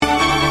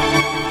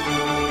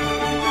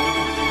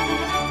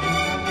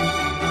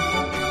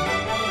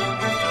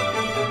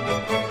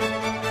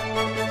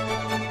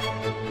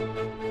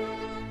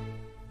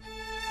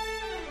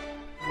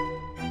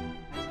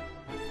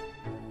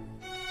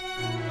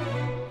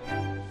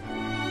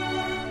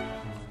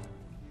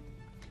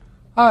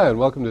Hi, and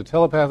welcome to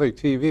Telepathic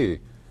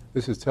TV.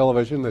 This is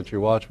television that you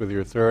watch with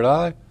your third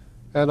eye,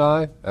 and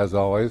I, as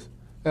always,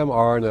 am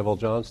R. Neville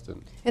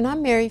Johnston. And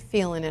I'm Mary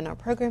Phelan, and our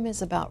program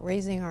is about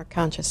raising our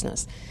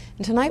consciousness.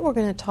 And tonight we're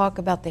going to talk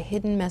about the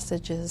hidden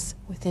messages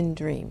within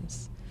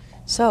dreams.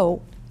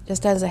 So,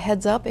 just as a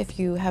heads up, if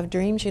you have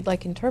dreams you'd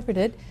like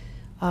interpreted,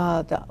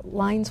 the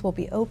lines will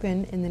be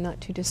open in the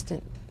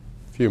not-too-distant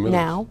Few minutes.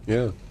 now.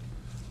 Yeah.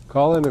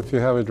 Call in if you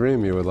have a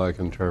dream you would like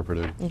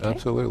interpreted. Okay.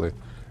 Absolutely.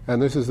 And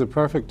this is the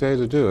perfect day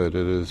to do it.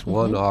 It is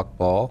one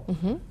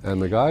Akbal,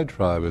 and the guide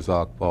tribe is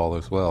Akbal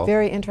as well.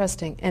 Very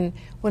interesting. And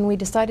when we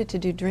decided to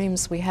do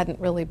dreams, we hadn't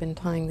really been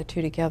tying the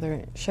two together.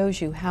 It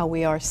shows you how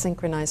we are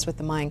synchronized with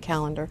the Mayan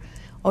calendar.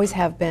 Always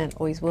have been,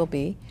 always will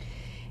be.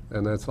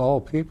 And that's all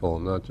people,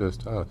 not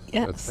just us.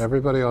 Yes. That's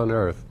everybody on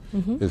Earth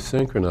is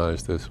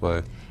synchronized this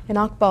way. And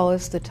Akbal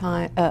is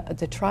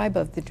the tribe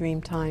of the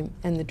dream time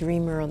and the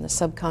dreamer and the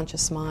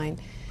subconscious mind.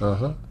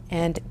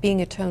 And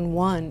being a tone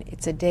 1,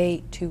 it's a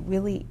day to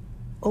really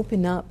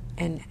open up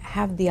and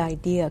have the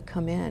idea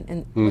come in.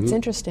 And what's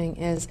interesting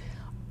is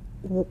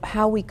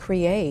how we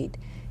create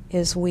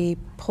is we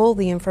pull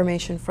the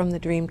information from the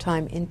dream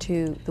time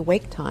into the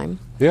wake time,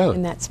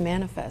 and that's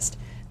manifest.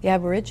 The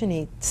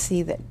Aborigines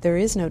see that there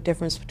is no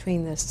difference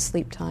between the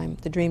sleep time,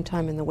 the dream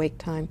time, and the wake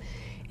time,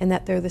 and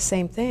that they're the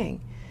same thing.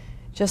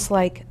 Just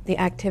like the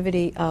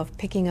activity of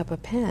picking up a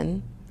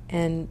pen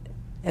and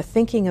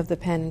thinking of the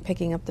pen and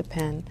picking up the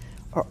pen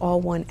are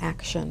all one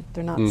action.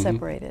 They're not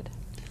separated.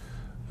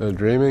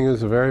 Dreaming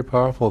is a very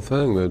powerful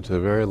thing that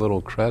very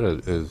little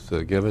credit is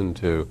given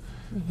to.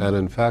 And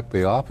in fact,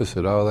 the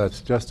opposite, oh,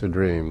 that's just a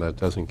dream, that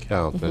doesn't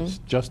count, that's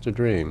just a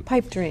dream.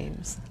 Pipe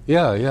dreams.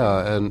 Yeah,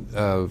 yeah,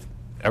 and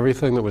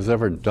everything that was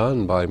ever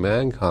done by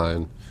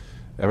mankind,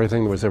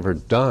 everything that was ever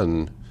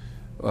done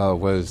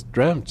was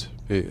dreamt.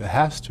 It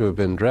has to have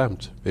been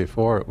dreamt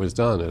before it was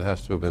done. It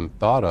has to have been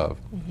thought of.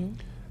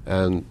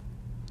 And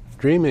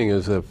dreaming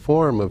is a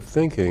form of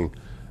thinking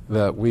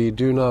that we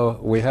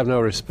have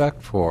no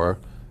respect for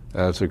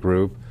as a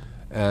group,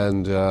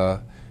 and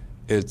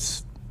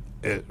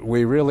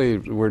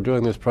we're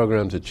doing this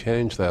program to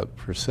change that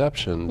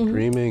perception.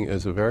 Dreaming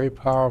is a very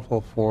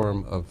powerful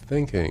form of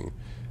thinking.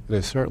 It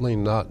is certainly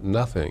not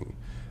nothing.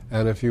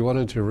 And if you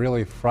wanted to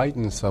really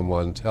frighten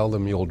someone, tell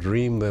them you'll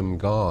dream them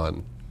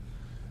gone,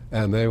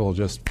 and they will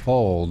just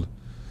fold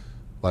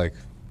like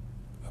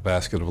a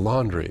basket of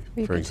laundry,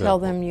 You for could example. tell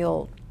them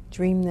you'll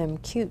dream them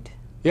cute.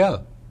 Yeah,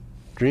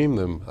 dream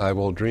them. I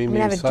will dream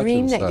you have such a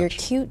dream and that such. you're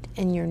cute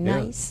and you're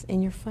nice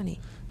and you're funny.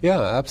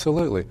 Yeah,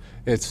 absolutely.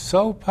 It's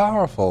so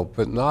powerful,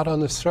 but not on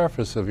the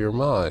surface of your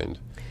mind,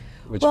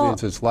 which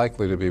means it's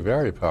likely to be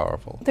very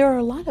powerful. There are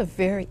a lot of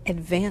very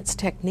advanced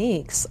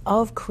techniques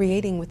of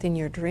creating within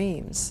your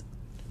dreams.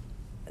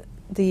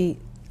 The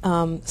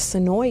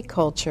Sonoy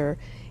culture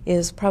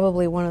is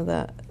probably one of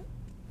the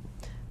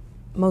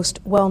most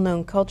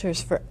well-known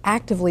cultures for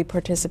actively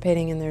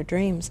participating in their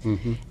dreams.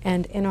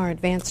 And in our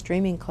advanced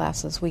dreaming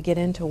classes, we get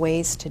into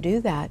ways to do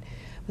that.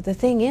 But the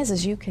thing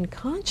is you can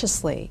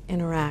consciously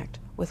interact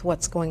with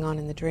what's going on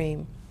in the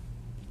dream.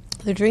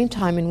 The dream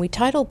time, and we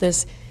titled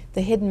this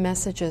The Hidden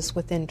Messages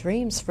Within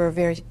Dreams for a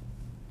very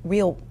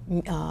real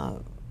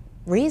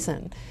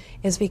reason,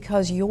 is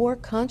because your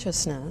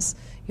consciousness,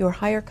 your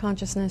higher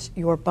consciousness,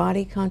 your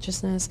body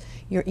consciousness,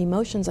 your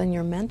emotions, and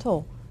your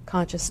mental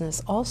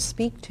consciousness all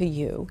speak to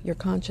you, your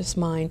conscious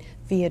mind,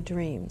 via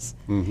dreams.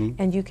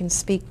 And you can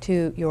speak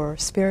to your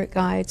spirit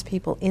guides,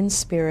 people in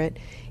spirit.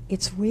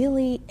 It's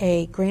really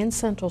a grand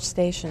central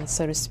station,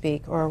 so to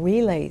speak, or a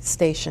relay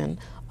station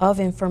of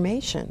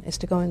information, is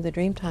to go into the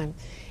dream time.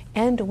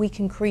 And we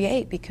can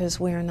create because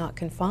we are not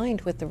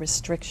confined with the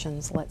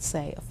restrictions, let's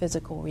say, of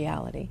physical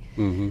reality.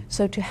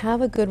 So to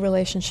have a good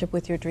relationship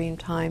with your dream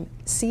time,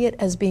 see it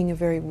as being a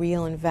very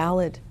real and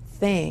valid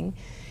thing,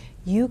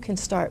 you can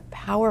start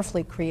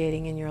powerfully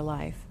creating in your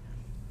life.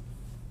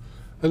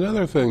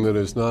 Another thing that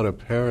is not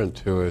apparent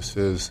to us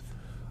is,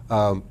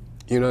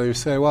 you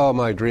say, well,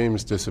 my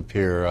dreams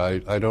disappear.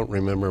 I don't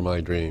remember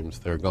my dreams.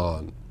 They're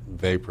gone.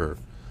 Vapor.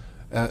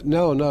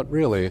 No, not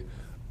really.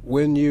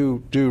 When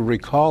you do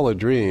recall a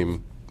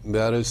dream,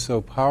 that is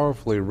so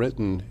powerfully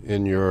written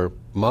in your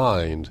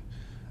mind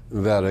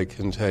that it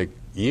can take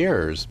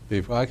years.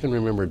 I can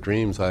remember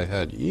dreams I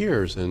had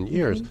years and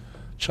years.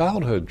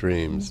 Childhood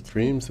dreams,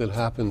 dreams that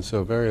happened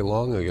so very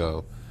long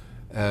ago.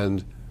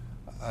 And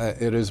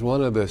it is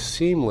one of the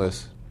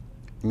seamless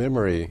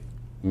memory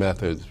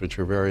methods which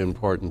are very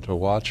important to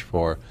watch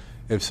for.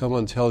 If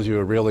someone tells you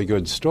a really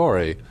good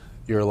story,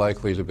 you're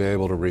likely to be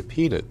able to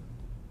repeat it.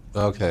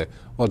 Okay,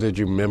 well, did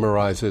you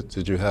memorize it?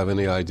 Did you have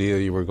any idea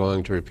you were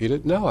going to repeat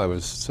it? No, I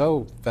was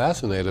so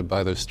fascinated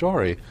by the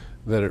story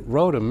that it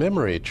wrote a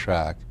memory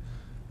track.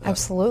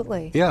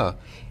 Absolutely. Yeah,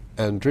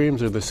 and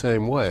dreams are the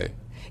same way.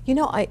 You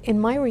know, in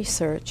my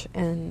research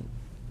and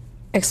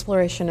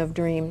exploration of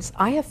dreams,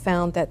 I have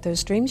found that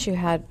those dreams you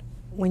had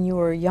when you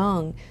were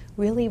young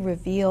really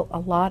reveal a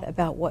lot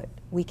about what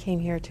we came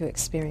here to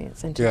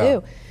experience and to Yeah.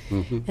 do.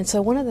 Mm-hmm. And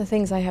so one of the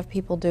things I have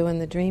people do in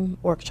the dream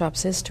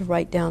workshops is to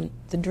write down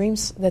the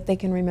dreams that they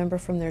can remember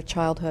from their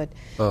childhood.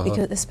 Uh-huh.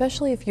 Because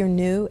especially if you're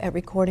new at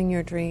recording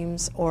your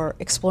dreams or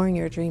exploring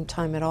your dream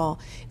time at all,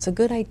 it's a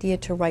good idea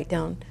to write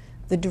down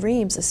the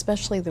dreams,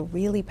 especially the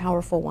really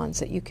powerful ones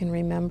that you can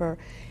remember,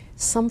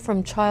 some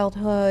from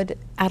childhood,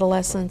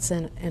 adolescence,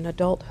 and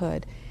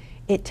adulthood.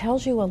 It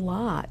tells you a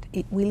lot.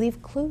 We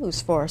leave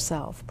clues for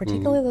ourselves,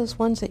 particularly those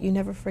ones that you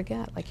never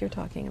forget, like you're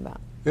talking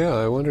about. Yeah,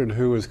 I wondered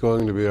who was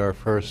going to be our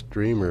first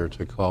dreamer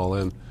to call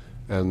in,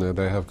 and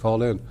they have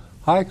called in.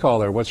 Hi,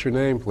 caller. What's your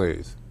name,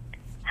 please?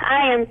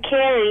 Hi, I'm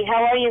Carrie.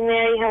 How are you,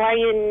 Mary? How are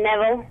you,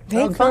 Neville?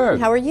 Hey, Oh, fun. good.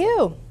 How are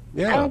you?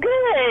 Yeah. I'm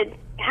good.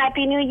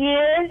 Happy New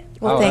Year.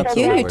 Well, Oh, thank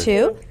you. You absolutely.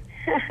 too.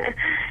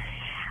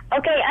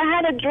 Okay, I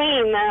had a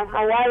dream a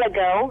while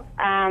ago,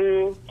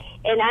 and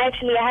I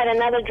had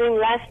another dream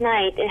last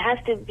night. It has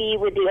to be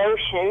with the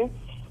ocean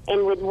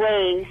and with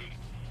waves.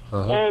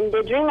 Uh-huh. And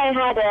the dream I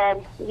had,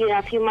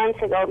 a few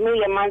months ago,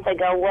 maybe a month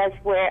ago, was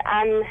where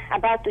I'm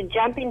about to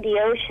jump in the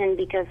ocean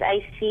because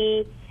I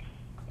see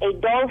a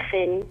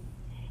dolphin,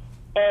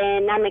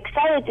 and I'm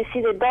excited to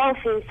see the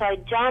dolphin. So I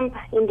jump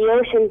in the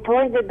ocean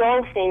towards the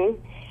dolphin,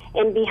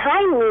 and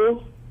behind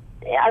me,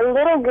 a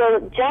little girl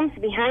jumps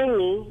behind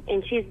me,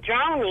 and she's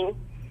drowning.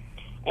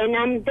 And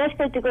I'm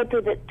desperate to go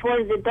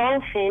towards the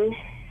dolphin,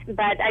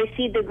 but I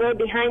see the girl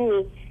behind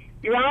me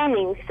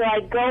drowning. So I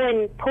go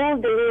and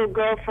pull the little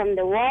girl from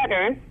the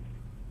water,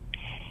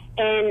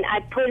 and I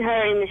put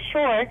her in the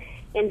shore.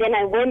 And then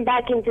I went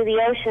back into the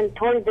ocean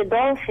towards the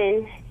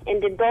dolphin,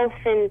 and the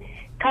dolphin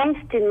comes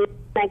to me.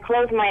 I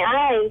close my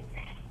eyes,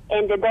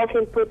 and the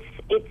dolphin puts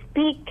its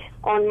beak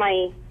on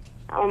my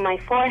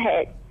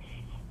forehead.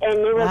 And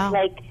it was Wow.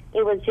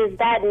 it was just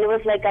that, and it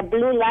was like a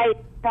blue light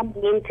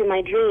coming into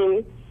my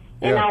dream,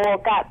 and Yeah. I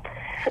woke up.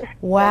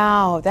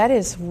 Wow, that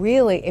is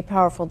really a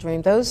powerful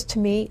dream. Those, to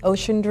me,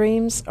 ocean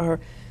dreams are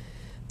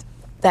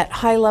that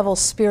high-level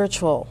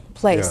spiritual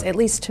place, Yeah. at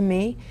least to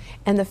me.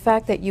 And the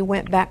fact that you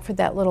went back for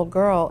that little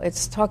girl,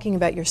 it's talking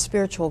about your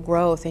spiritual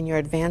growth and your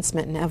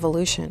advancement and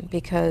evolution.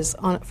 Because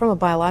from a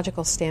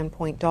biological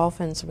standpoint,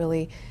 dolphins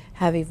really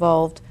have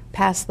evolved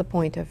past the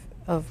point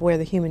of where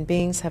the human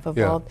beings have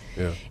evolved.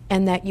 yeah.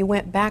 And that you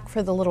went back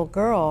for the little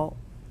girl,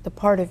 the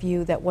part of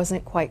you that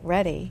wasn't quite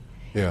ready.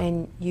 Yeah.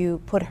 And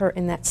you put her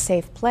in that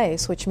safe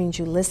place, which means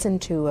you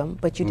listened to them,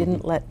 but you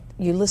didn't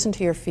you listened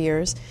to your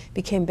fears,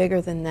 became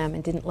bigger than them,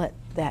 and didn't let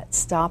that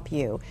stop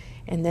you.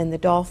 And then the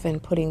dolphin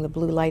putting the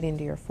blue light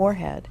into your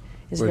forehead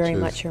is Which very is-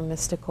 much your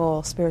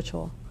mystical,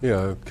 spiritual.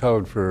 Yeah,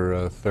 code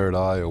for third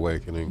eye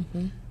awakening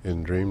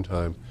in dream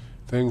time.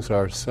 Things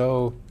are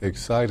so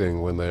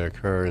exciting when they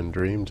occur in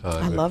dream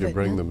time I if love you it,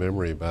 bring yeah. the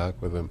memory back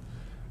with them.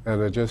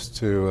 And just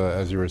to,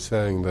 as you were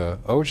saying, the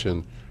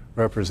ocean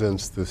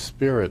represents the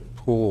spirit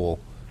pool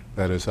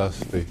that is us,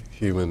 the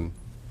human,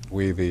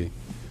 we, the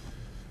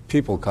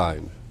people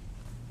kind.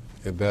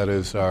 That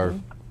is our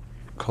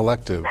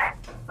collective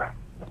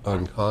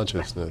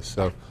unconsciousness.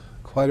 So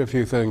quite a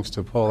few things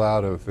to pull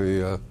out of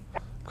the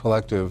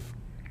collective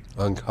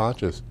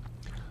unconscious.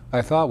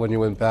 I thought when you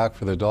went back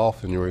for the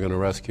dolphin, you were going to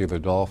rescue the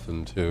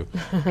dolphin too.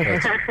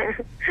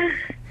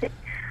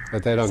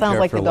 But they don't Sounds care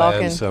like for the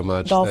land so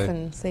much.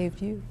 dolphin saved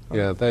you.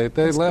 Yeah, they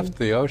left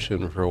the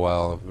ocean for a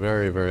while, a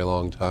very, very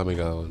long time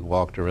ago, and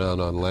walked around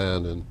on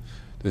land and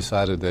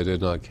decided they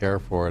did not care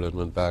for it and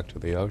went back to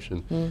the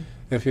ocean.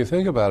 If you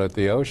think about it,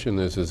 the ocean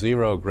is a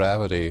zero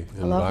gravity I love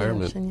the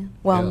environment. ocean, yeah.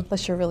 Well, Yeah.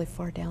 unless you're really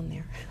far down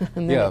there.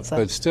 And then Yeah, it's a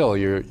but still,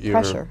 you're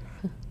pressure.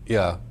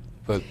 Yeah,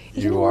 but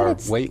You you know what, are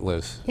it's-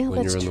 weightless yeah,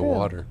 when that's you're in true. the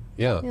water.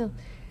 Yeah, Yeah.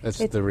 that's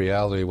It's- the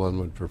reality one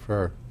would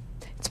prefer.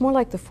 It's more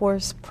like the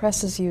force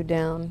presses you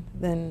down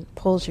than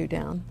pulls you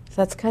down. So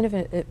that's kind of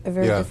a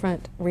very Yeah.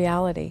 different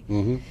reality.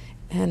 Hmm.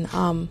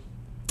 And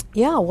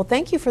yeah, well,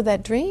 thank you for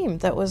that dream.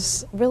 That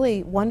was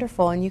really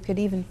wonderful, and you could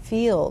even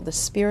feel the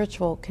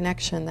spiritual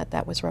connection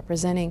that was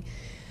representing.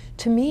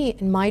 To me,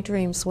 in my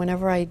dreams,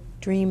 whenever I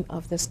dream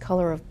of this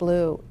color of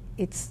blue,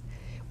 it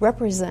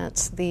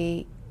represents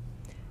the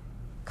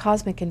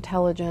cosmic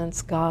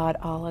intelligence, God,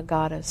 Allah,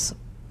 Goddess,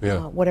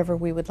 Yeah. whatever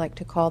we would like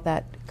to call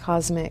that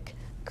cosmic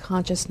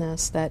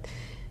consciousness that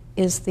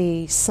is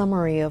the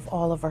summary of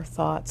all of our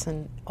thoughts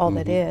and all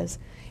that is.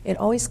 It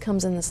always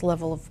comes in this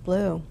level of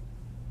blue.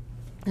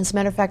 As a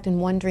matter of fact, in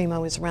one dream, I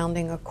was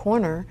rounding a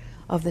corner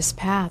of this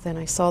path and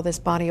I saw this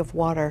body of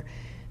water,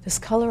 this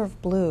color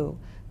of blue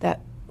that,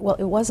 well,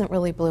 it wasn't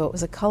really blue. It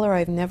was a color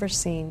I've never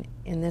seen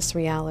in this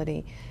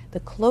reality.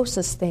 The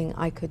closest thing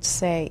I could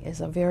say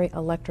is a very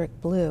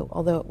electric blue,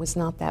 although it was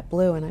not that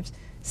blue, and I've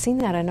seen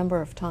that a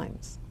number of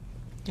times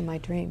in my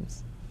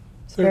dreams.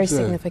 It's very There's a-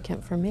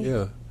 significant for me.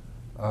 Yeah.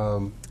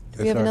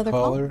 we have our another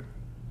caller?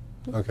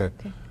 Okay.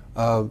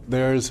 Okay.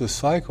 There's a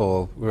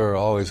cycle. We're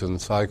always in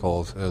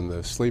cycles, and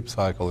the sleep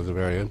cycle is a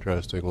very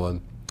interesting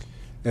one,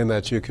 in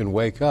that you can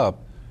wake up,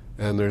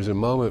 and there's a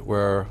moment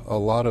where a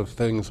lot of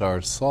things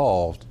are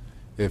solved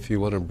if you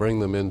want to bring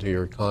them into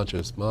your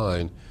conscious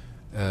mind,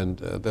 And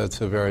that's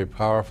a very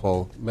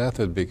powerful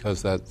method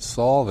because that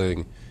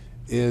solving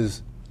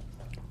is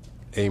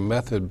a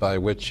method by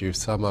which you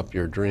sum up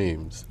your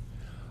dreams.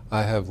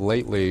 I have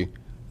lately,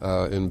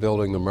 in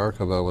building the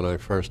Merkaba, when I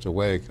first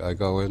awake, I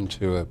go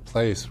into a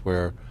place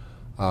where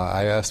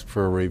I ask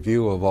for a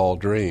review of all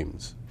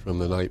dreams from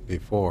the night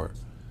before.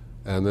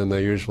 And then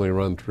they usually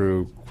run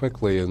through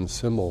quickly in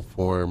symbol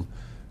form,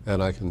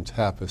 and I can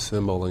tap a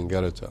symbol and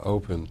get it to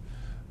open.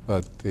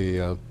 But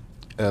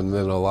and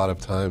then a lot of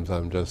times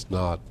I'm just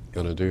not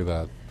going to do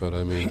that. But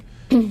I mean,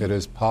 it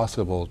is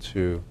possible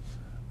to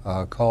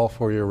call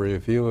for your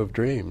review of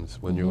dreams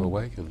when you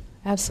awaken.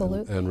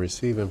 Absolutely. And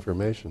receive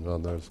information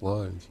on those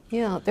lines.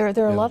 Yeah, there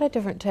are a lot of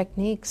different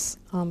techniques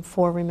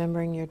for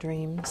remembering your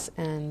dreams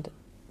and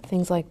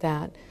things like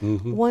that.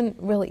 One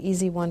really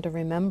easy one to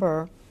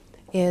remember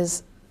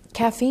is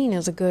caffeine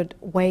is a good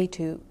way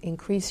to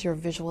increase your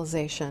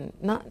visualization.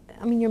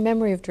 Your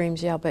memory of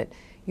dreams, yeah, but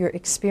your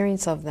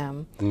experience of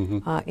them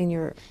in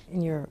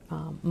your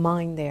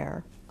mind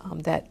there.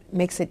 That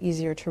makes it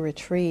easier to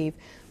retrieve.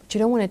 But you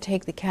don't want to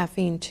take the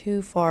caffeine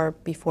too far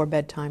before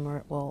bedtime, or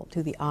it will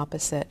do the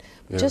opposite.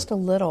 Yeah. Just a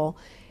little.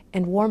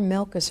 And warm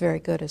milk is very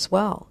good as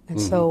well. And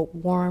so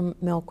warm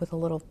milk with a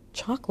little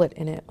chocolate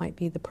in it might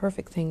be the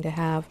perfect thing to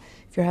have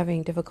if you're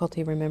having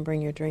difficulty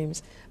remembering your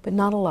dreams. But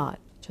not a lot,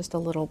 just a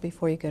little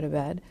before you go to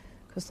bed,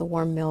 because the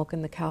warm milk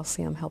and the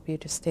calcium help you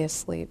to stay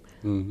asleep.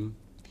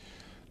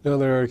 Now,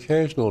 there are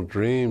occasional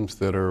dreams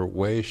that are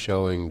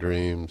way-showing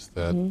dreams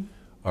that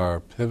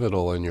are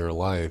pivotal in your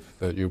life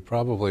that you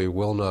probably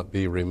will not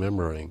be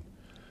remembering,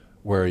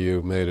 where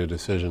you made a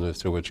decision as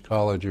to which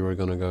college you were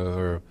going to go,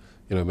 or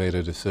made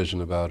a decision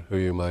about who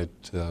you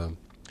might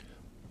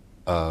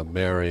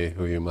marry,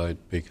 who you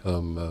might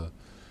become,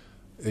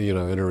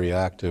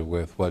 interreactive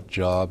with, what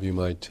job you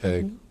might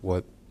take,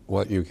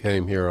 what you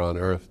came here on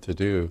Earth to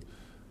do,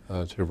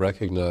 to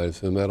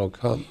recognize, and that'll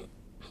come,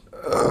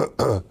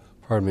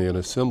 in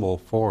a symbol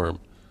form,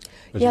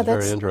 which is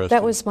very interesting.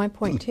 That was my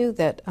point too,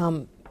 that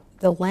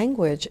the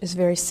language is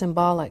very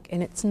symbolic,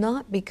 and it's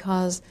not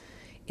because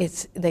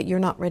it's that you're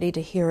not ready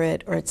to hear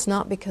it, or it's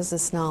not because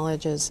this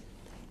knowledge is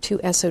too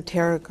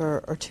esoteric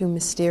or too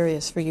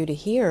mysterious for you to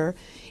hear.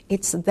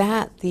 It's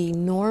that the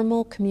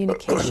normal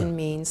communication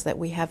means that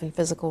we have in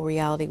physical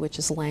reality, which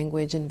is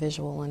language and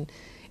visual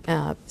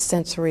and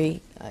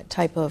sensory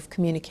type of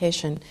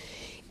communication,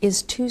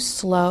 is too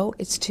slow,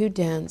 it's too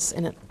dense,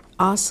 and it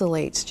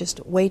oscillates just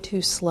way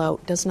too slow,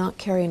 does not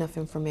carry enough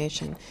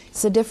information.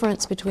 It's the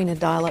difference between a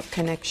dial-up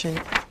connection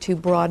to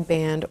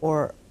broadband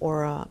or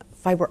a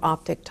fiber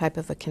optic type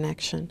of a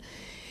connection.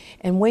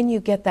 And when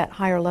you get that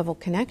higher level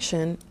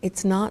connection,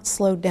 it's not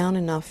slowed down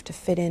enough to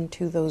fit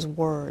into those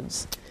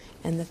words.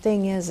 And the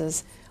thing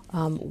is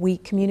we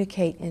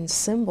communicate in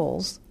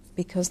symbols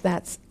because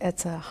that's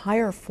a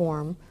higher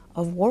form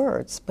of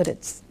words.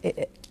 But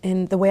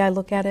and the way I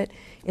look at it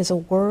is a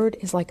word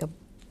is like a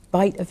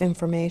byte of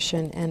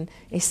information, and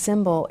a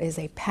symbol is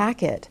a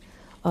packet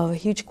of a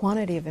huge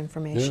quantity of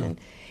information.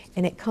 Yeah.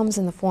 And it comes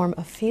in the form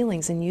of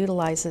feelings and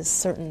utilizes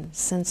certain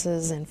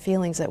senses and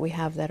feelings that we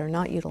have that are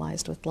not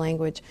utilized with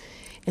language.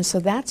 And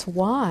so that's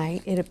why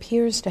it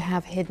appears to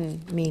have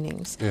hidden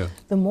meanings. Yeah.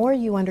 The more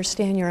you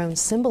understand your own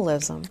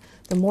symbolism,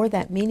 the more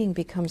that meaning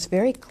becomes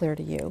very clear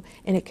to you,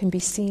 and it can be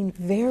seen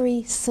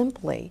very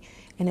simply,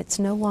 and it's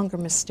no longer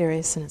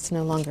mysterious and it's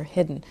no longer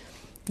hidden.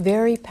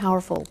 Very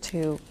powerful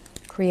to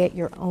create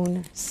your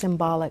own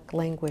symbolic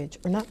language,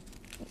 or not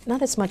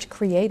as much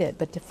create it,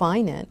 but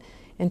define it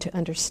and to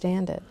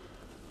understand it.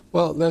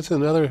 Well, that's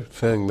another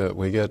thing that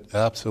we get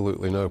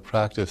absolutely no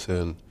practice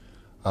in.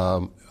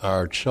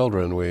 Our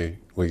children, we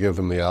give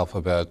them the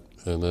alphabet,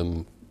 and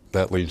then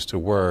that leads to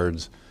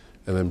words,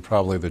 and then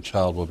probably the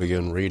child will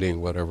begin reading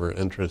whatever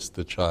interests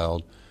the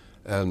child,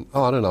 and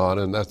on,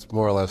 and that's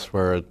more or less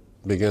where it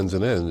begins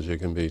and ends. You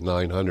can be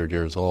 900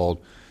 years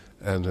old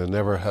and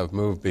never have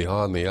moved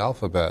beyond the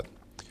alphabet.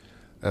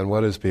 And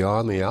what is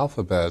beyond the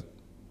alphabet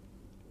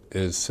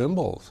is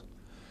symbols.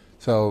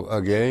 So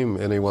a game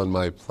anyone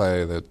might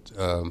play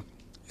that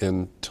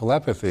in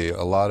telepathy,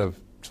 a lot of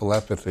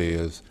telepathy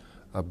is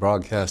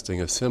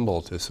broadcasting a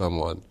symbol to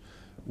someone,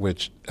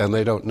 and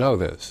they don't know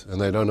this, and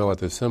they don't know what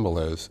the symbol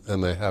is,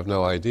 and they have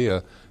no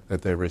idea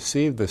that they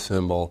received the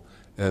symbol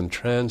and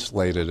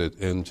translated it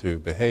into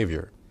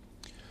behavior.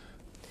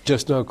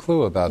 Just no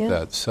clue about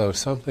that. So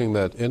something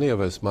that any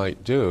of us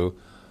might do,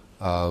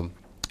 and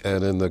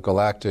in the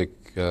galactic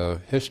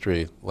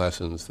history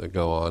lessons that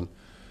go on,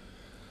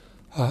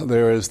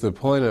 there is the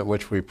point at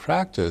which we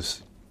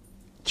practice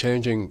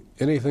changing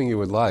anything you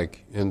would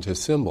like into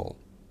symbol,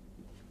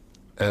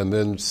 and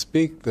then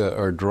speak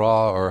or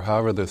draw, or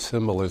however the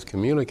symbol is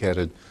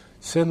communicated,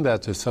 send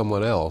that to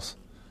someone else,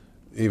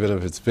 even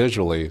if it's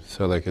visually,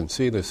 so they can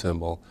see the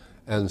symbol,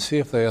 and see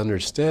if they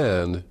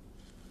understand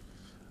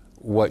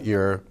what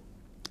you're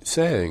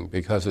saying,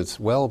 because it's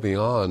well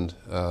beyond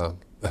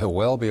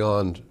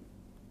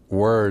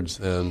words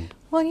and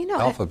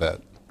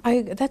alphabet.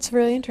 That's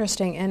really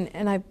interesting,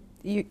 and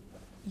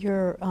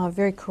you're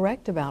very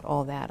correct about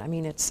all that. I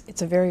mean,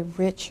 it's a very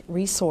rich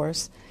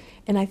resource,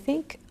 and I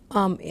think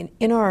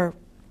in our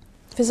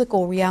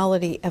physical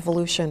reality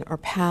evolution or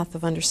path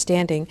of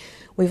understanding,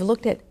 we've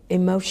looked at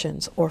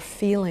emotions or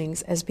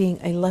feelings as being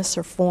a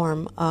lesser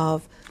form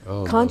of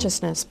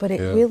consciousness, but it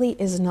really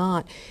is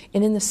not.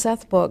 And in the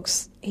Seth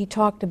books, he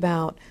talked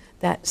about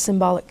that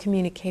symbolic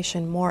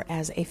communication more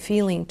as a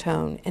feeling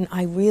tone, and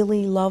I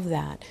really love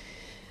that.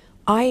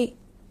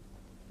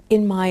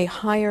 In my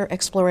higher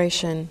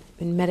exploration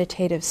in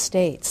meditative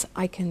states,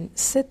 I can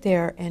sit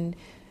there and,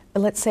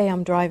 let's say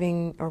I'm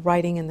driving or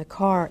riding in the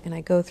car and I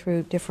go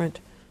through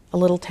a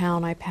little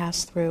town I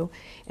pass through,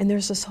 and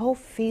there's this whole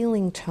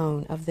feeling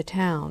tone of the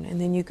town, and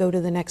then you go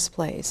to the next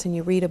place and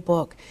you read a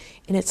book,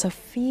 and it's a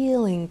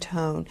feeling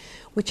tone,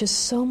 which is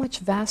so much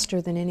vaster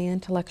than any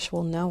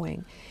intellectual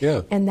knowing.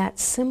 Yeah. And that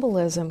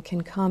symbolism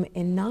can come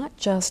in not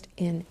just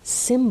in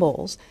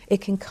symbols,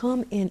 it can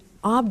come in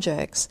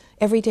objects,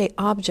 everyday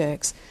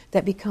objects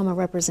that become a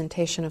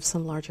representation of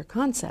some larger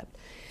concept.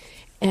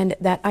 And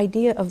that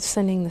idea of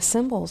sending the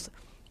symbols,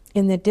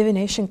 in the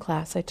divination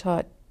class I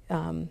taught,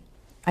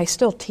 I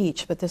still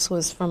teach, but this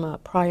was from a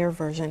prior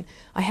version.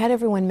 I had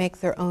everyone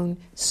make their own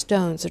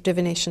stones, or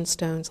divination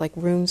stones, like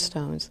rune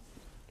stones.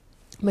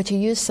 But you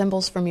use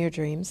symbols from your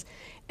dreams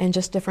and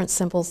just different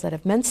symbols that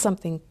have meant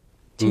something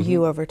to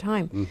you over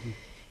time.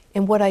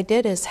 And what I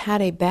did is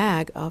had a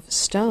bag of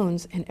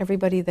stones, and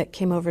everybody that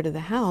came over to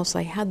the house,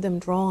 I had them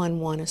draw on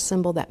one a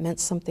symbol that meant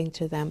something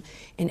to them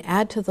and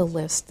add to the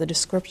list the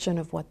description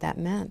of what that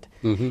meant.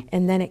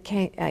 And then it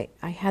came,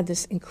 I had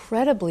this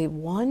incredibly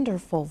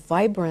wonderful,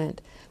 vibrant,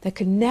 that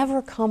could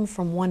never come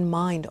from one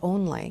mind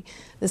only,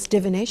 this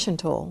divination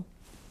tool.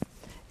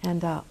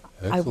 And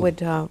I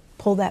would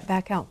pull that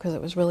back out because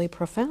it was really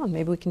profound.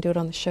 Maybe we can do it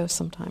on the show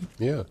sometime.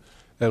 Yeah.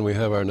 And we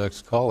have our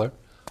next caller.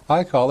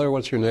 Hi, caller.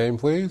 What's your name,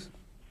 please?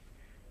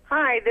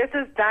 Hi, this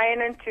is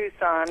Diane in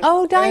Tucson.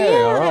 Oh, Diane,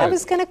 Hey, all right. I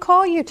was going to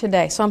call you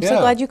today, so I'm so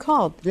glad you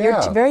called.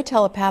 Yeah. You're very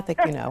telepathic,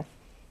 you know.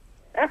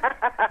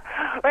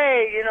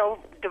 Hey,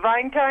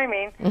 divine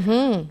timing.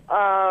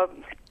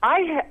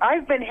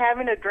 I've been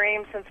having a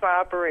dream since my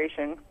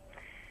operation,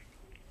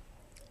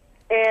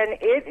 and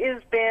it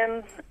has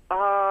been,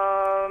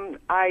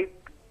 I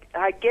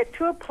get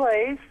to a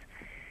place,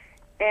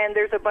 and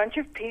there's a bunch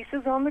of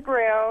pieces on the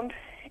ground,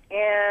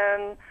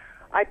 and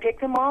I pick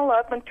them all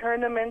up and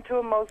turn them into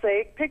a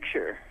mosaic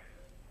picture,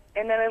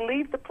 and then I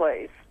leave the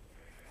place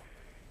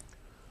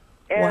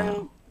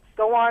and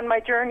go on my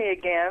journey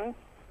again,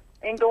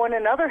 and go in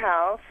another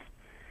house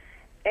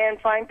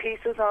and find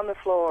pieces on the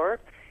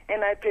floor,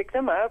 and I pick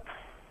them up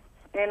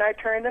and I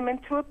turn them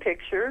into a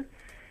picture,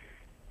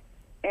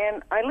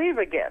 and I leave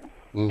again.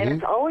 And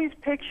it's always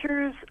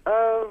pictures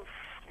of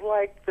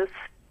like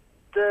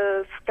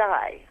the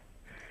sky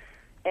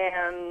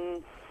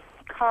and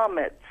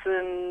comets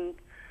and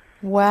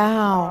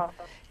Wow.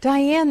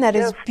 Diane, that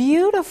is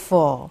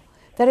beautiful.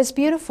 That is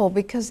beautiful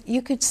because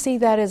you could see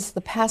that as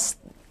the past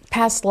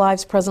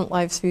lives, present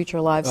lives, future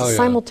lives,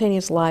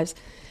 simultaneous lives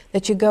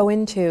that you go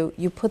into.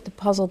 You put the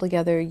puzzle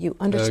together, you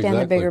understand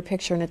the bigger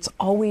picture, and it's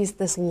always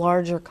this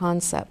larger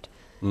concept,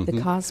 the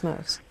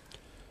cosmos.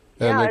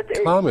 And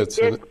the comets.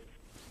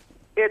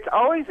 It's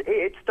always,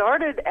 it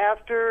started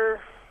after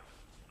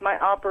my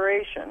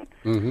operation.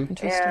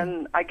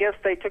 And I guess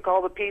they took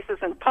all the pieces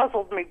and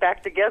puzzled me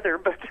back together,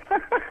 but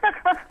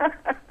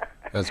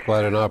That's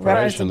quite an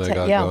operation they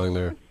got going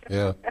there.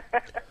 Yeah.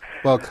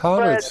 Well,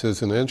 comets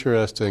is an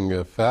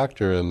interesting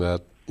factor in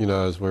that,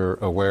 as we're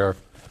aware,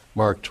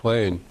 Mark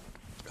Twain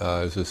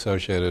is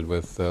associated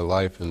with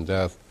life and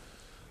death,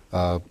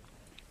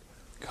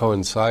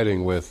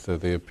 coinciding with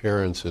the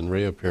appearance and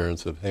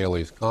reappearance of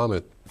Halley's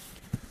Comet.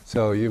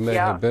 So you may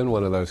have been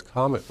one of those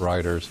comet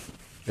writers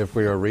if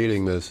we are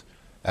reading this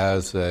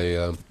as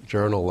a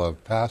journal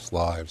of past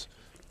lives,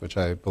 which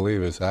I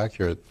believe is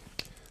accurate.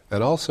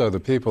 And also the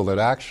people that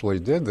actually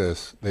did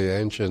this, the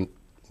ancient,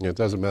 it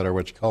doesn't matter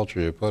which culture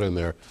you put in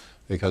there,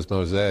 because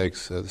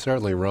mosaics,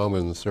 certainly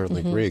Roman,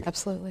 certainly Greek,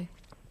 Absolutely.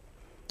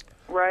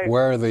 right.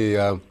 were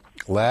the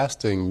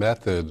lasting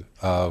method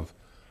of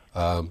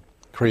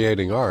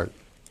creating art,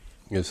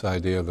 this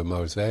idea of the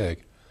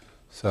mosaic.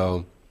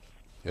 So,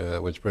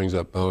 which brings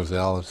up Mose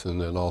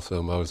Allison and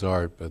also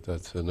Mozart, but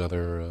that's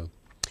another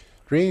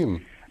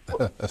dream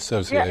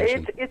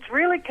association. Yeah, it's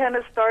really kind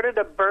of started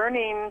a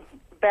burning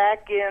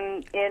back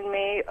in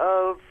me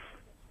of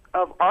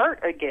art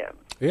again.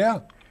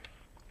 Yeah.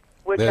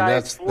 Which Then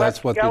I've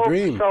that's what go the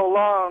dream. for so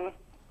long.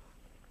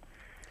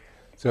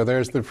 So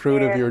there's the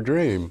fruit of And- your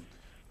dream,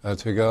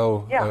 to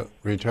go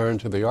return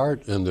to the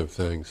art end of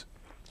things.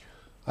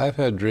 I've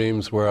had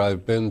dreams where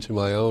I've been to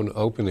my own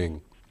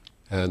opening,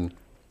 and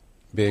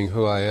being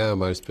who I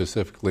am, I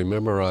specifically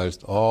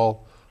memorized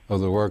all of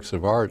the works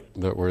of art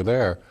that were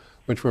there,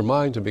 which were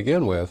mine to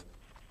begin with,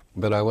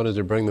 but I wanted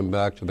to bring them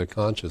back to the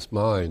conscious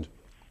mind,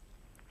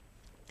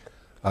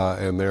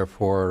 and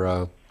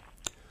therefore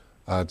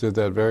did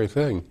that very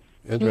thing.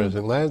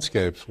 Interesting.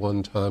 Landscapes.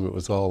 One time it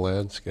was all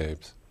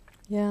landscapes.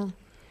 Yeah.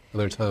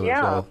 Other times Yeah,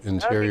 it's all that'd be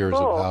interiors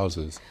cool. of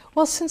houses.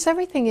 Well, since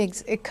everything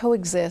it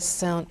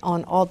coexists on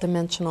all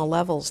dimensional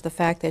levels, the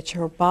fact that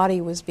your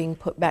body was being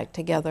put back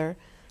together,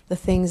 the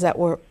things that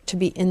were to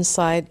be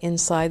inside,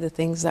 the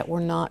things that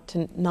were not,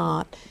 to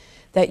not,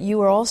 that you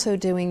were also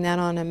doing that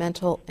on a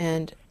mental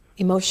and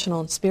emotional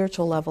and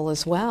spiritual level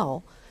as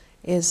well,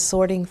 is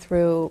sorting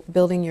through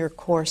building your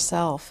core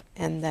self,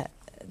 and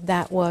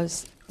that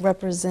was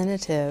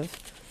representative,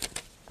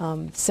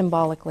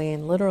 symbolically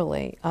and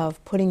literally,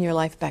 of putting your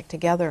life back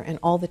together and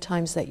all the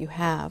times that you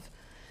have,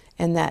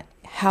 and that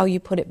how you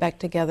put it back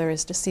together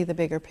is to see the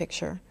bigger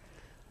picture,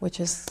 which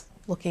is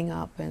looking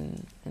up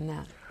and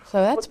that.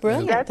 So that's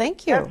brilliant.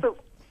 Thank you. That's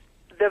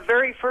the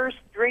very first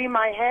dream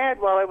I had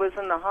while I was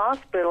in the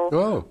hospital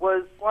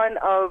was one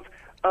of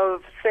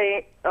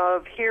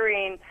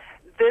hearing,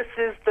 "This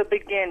is the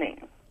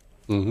beginning,"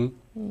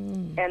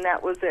 and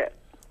that was it.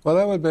 Well,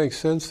 that would make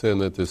sense then,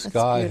 that the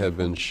sky had beautiful.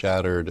 been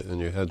shattered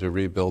and you had to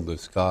rebuild the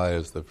sky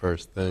as the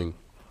first thing.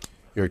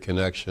 Your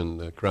connection,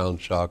 the crown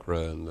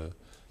chakra, and the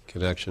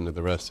connection to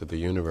the rest of the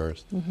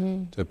universe,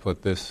 to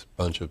put this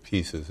bunch of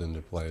pieces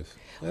into place.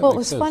 That Well, it makes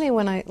was sense. funny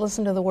when I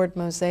listened to the word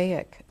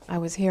mosaic, I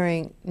was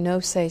hearing no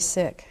say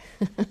sick.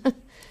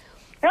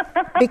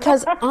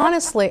 Because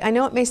honestly, I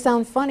know it may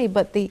sound funny,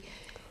 but the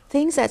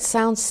things that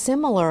sound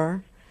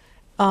similar,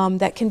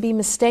 that can be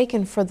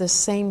mistaken for the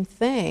same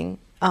thing,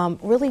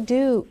 really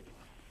do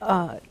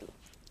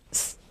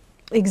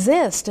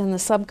exist in the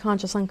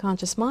subconscious,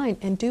 unconscious mind,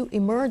 and do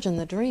emerge in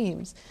the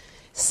dreams.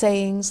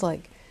 Sayings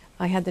like,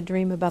 I had the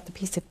dream about the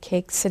piece of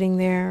cake sitting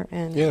there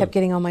and kept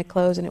getting on my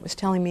clothes, and it was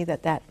telling me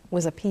that that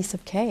was a piece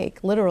of cake,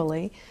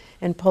 literally,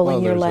 and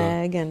pulling your there's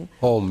leg. And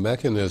whole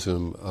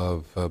mechanism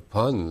of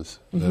puns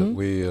that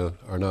we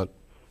are not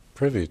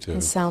privy to.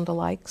 and sound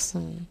alikes.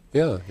 And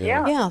Yeah.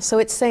 yeah, so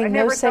it's saying I no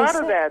never say thought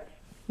sick. of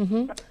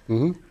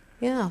that.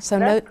 Yeah, so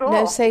That's no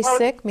cool. say Well,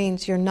 sick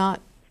means you're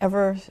not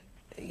ever,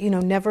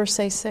 never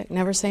say sick,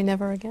 never say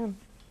never again.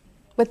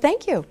 But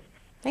thank you.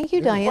 Thank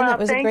you, Diane. Well, that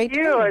was thank a great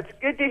you. dream. It's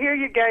good to hear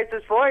you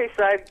guys' voice.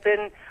 I've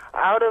been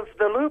out of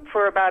the loop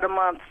for about a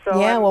month. So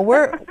Yeah, I'm-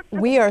 well,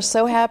 we are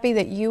so happy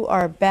that you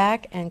are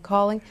back and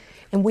calling,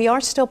 and we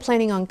are still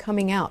planning on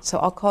coming out. So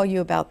I'll call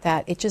you about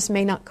that. It just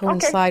may not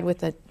coincide with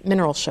the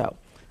mineral show,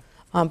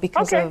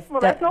 because Okay, of well,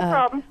 that's no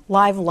problem.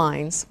 live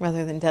lines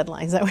rather than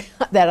deadlines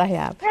that I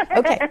have.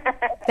 Okay,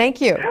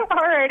 thank you.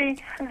 Alrighty.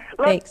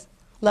 Thanks.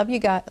 Love you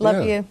guys.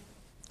 Love Yeah. you,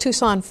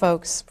 Tucson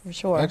folks, for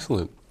sure.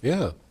 Excellent.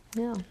 Yeah.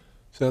 Yeah.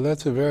 So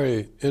that's a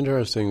very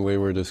interesting. We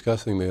were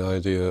discussing the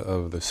idea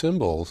of the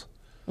symbols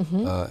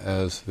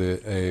as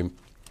a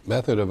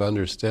method of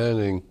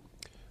understanding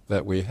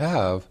that we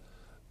have,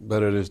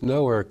 but it is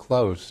nowhere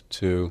close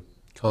to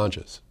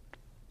conscious.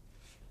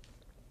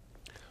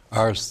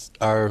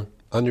 Our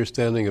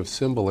understanding of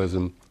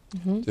symbolism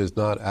is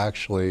not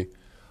actually,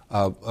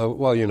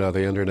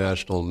 the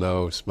international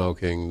no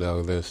smoking,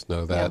 no this,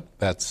 no that,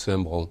 that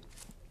symbol,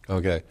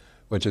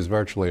 which is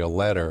virtually a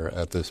letter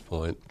at this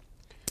point.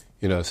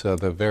 So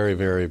the very,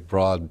 very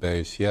broad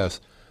base, yes,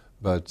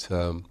 but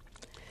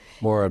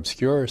more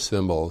obscure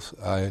symbols.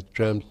 I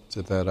dreamt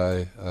that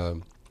I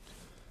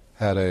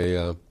had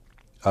a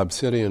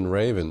obsidian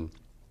raven,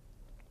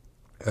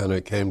 and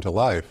it came to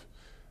life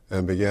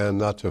and began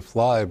not to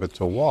fly but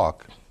to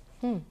walk.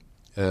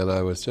 And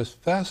I was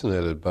just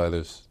fascinated by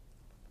this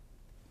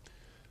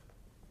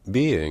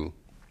being,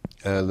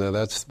 and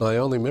that's my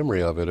only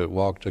memory of it. It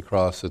walked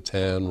across a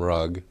tan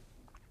rug,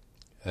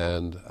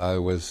 and I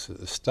was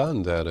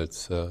stunned at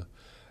its... and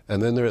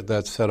then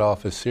that set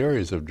off a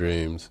series of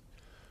dreams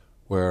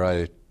where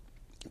I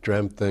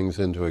dreamt things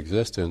into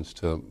existence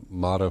to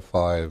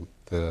modify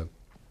the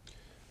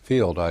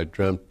field. I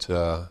dreamt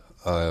a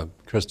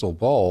crystal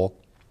bowl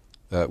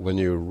that when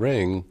you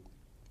ring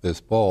this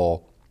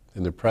bowl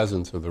in the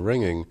presence of the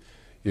ringing,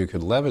 you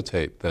could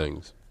levitate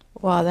things.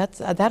 Wow,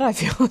 that I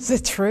feel is the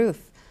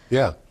truth.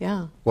 Yeah.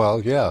 Yeah.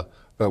 Well, yeah,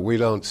 but we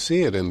don't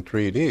see it in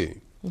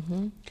 3D.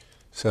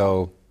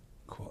 So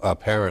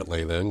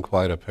apparently then,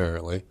 quite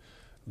apparently,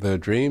 the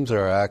dreams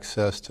are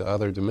access to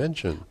other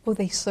dimension. Oh,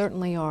 they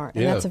certainly are.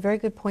 And Yeah. that's a very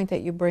good point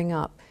that you bring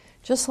up.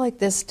 Just like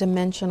this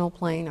dimensional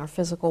plane, our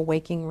physical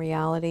waking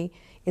reality,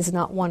 is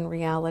not one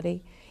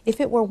reality. If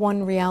it were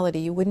one reality,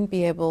 you wouldn't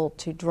be able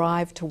to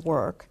drive to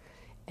work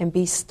and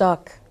be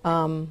stuck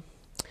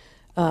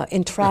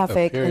in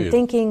traffic and Period.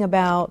 thinking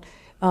about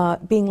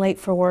being late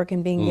for work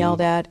and being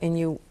yelled at, and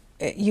you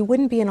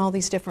wouldn't be in all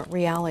these different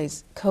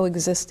realities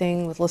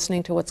coexisting with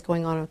listening to what's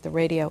going on with the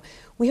radio.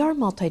 We are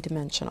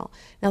multidimensional.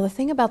 Now, the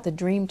thing about the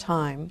dream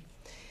time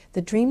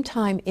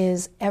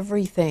is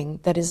everything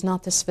that is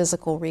not this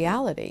physical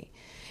reality.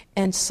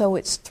 And so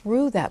it's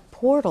through that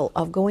portal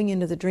of going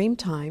into the dream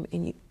time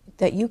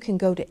that you can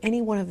go to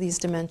any one of these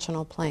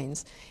dimensional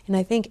planes. And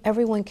I think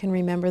everyone can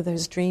remember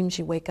those dreams.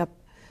 You wake up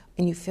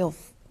and you feel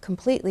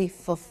completely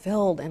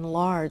fulfilled and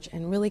large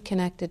and really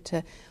connected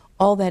to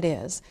all that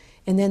is.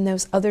 And then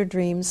those other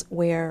dreams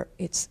where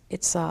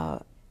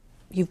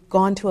you've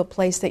gone to a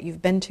place that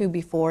you've been to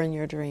before in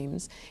your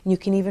dreams, and you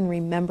can even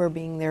remember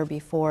being there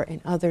before in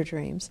other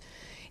dreams.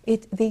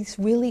 These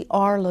really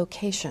are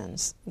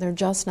locations. They're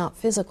just not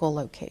physical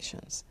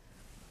locations.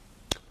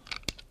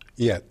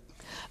 Yet.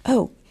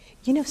 Oh,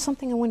 you know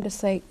something I wanted to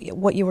say,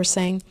 what you were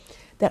saying,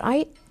 that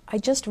I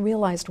just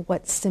realized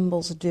what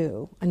symbols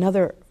do.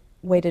 Another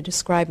way to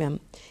describe them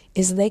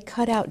is they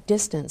cut out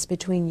distance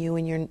between you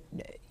and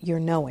your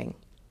knowing.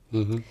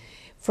 Mm-hmm.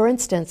 For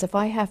instance, if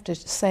I have to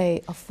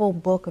say a full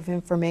book of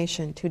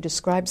information to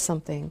describe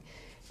something,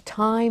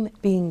 time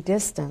being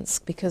distance,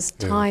 because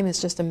time is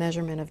just a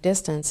measurement of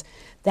distance,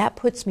 that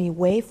puts me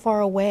way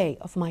far away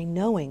of my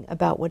knowing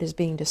about what is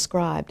being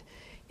described.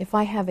 If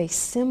I have a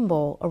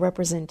symbol, a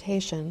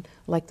representation,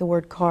 like the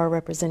word car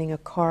representing a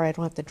car, I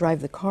don't have to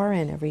drive the car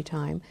in every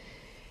time,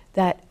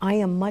 that I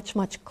am much,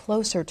 much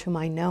closer to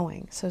my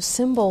knowing. So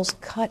symbols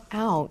cut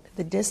out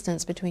the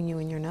distance between you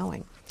and your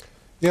knowing.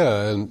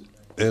 Yeah, and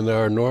in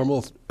our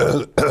normal,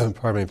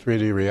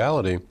 3D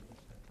reality,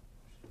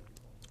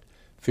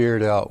 fear,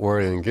 doubt,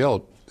 worry, and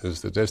guilt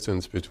is the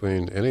distance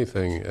between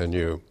anything and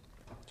you.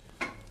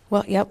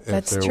 Well, yep,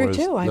 that's true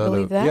too. I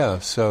believe that. Yeah,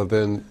 so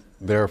then,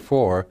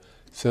 therefore,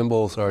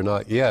 symbols are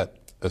not yet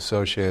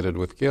associated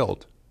with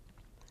guilt.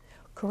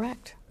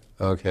 Correct.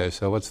 Okay,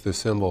 so what's the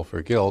symbol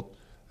for guilt?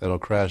 It'll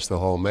crash the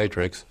whole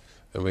matrix,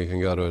 and we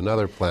can go to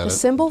another planet. The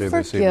symbol and do for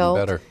this even guilt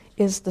better.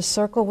 is the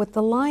circle with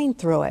the line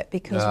through it,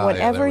 because Ah,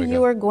 whatever yeah, there we you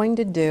go. are going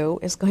to do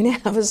is going to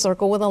have a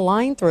circle with a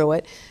line through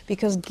it,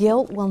 because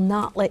guilt will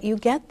not let you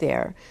get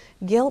there.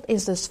 Guilt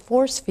is this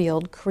force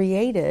field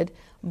created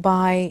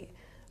by,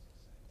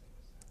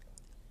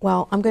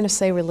 well, I'm going to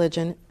say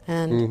religion,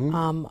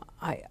 and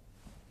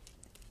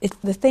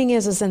the thing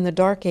is in the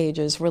Dark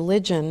Ages,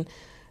 religion,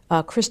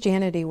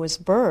 Christianity was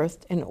birthed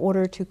in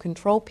order to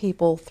control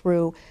people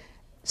through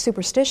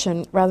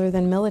superstition rather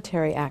than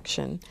military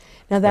action.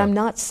 Now, I'm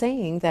not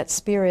saying that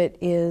spirit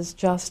is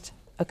just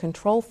a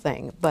control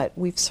thing, but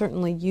we've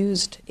certainly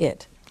used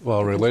it. Well,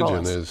 to control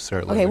religion us. is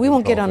certainly Okay, the we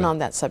won't get control on thing. on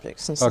that subject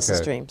since this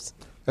is Okay. dreams.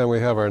 And we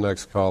have our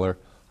next caller.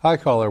 Hi,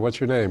 caller. What's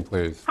your name,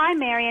 please? Hi,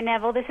 Mary and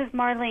Neville. This is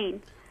Marlene.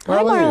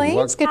 Hi,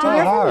 Marlene. It's good to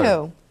hear from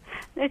you.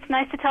 It's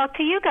nice to talk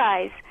to you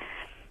guys.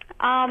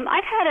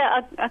 I've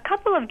had a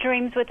couple of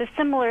dreams with a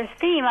similar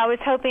theme. I was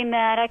hoping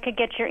that I could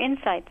get your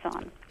insights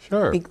on.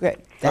 Sure. Be great.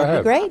 Go That'd be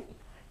ahead. great.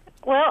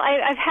 Well,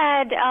 I've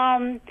had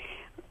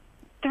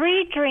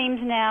 3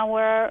 dreams now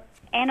where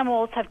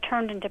animals have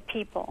turned into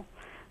people.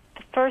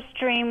 The first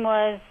dream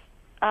was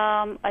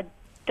a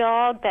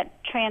dog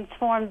that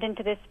transformed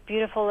into this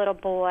beautiful little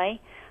boy.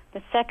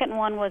 The second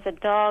one was a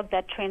dog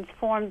that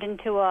transformed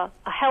into a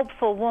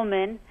helpful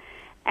woman.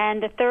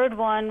 And the third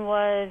one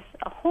was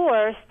a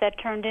horse that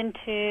turned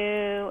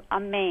into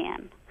a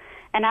man.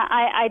 And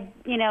I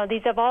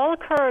these have all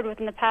occurred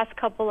within the past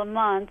couple of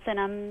months, and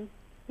I'm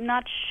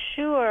not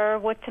sure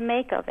what to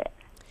make of it.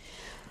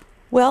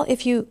 Well,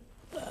 if you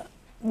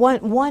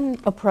one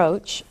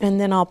approach,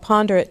 and then I'll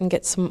ponder it and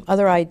get some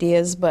other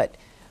ideas. But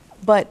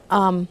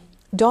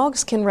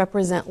dogs can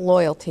represent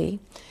loyalty,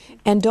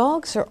 and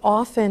dogs are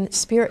often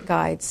spirit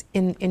guides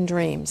in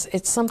dreams.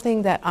 It's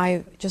something that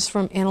I just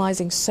from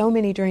analyzing so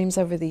many dreams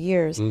over the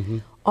years.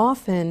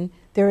 Often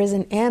there is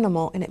an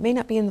animal, and it may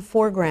not be in the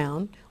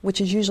foreground, which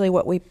is usually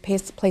what we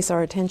place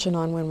our attention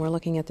on when we're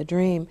looking at the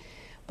dream.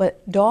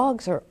 But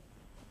dogs are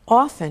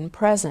often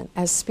present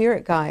as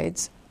spirit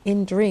guides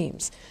in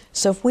dreams.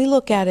 So if we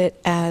look at it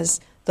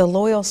as the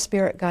loyal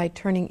spirit guide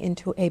turning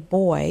into a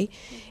boy,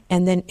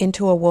 and then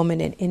into a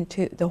woman, and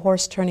into the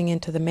horse turning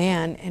into the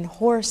man, and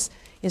horse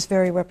is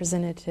very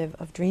representative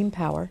of dreaming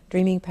power,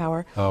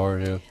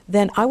 Yeah.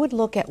 then I would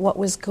look at what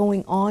was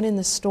going on in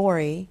the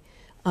story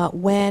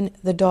when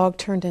the dog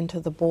turned into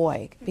the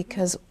boy,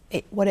 because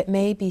what it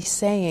may be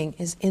saying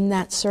is in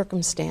that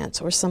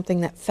circumstance, or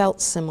something that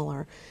felt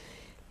similar,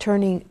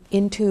 turning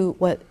into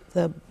what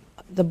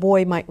the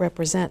boy might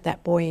represent,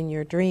 that boy in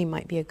your dream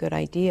might be a good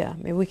idea.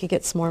 Maybe we could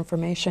get some more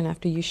information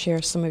after you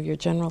share some of your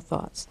general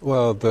thoughts.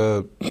 Well,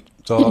 the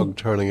dog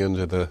turning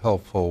into the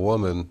helpful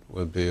woman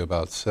would be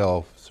about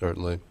self,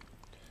 certainly.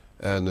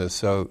 And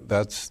so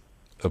that's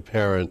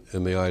apparent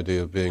in the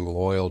idea of being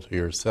loyal to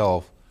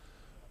yourself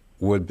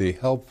would be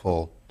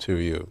helpful to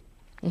you.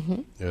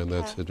 And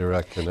that's a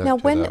direct connection Now,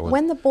 to that one.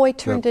 when the boy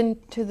turned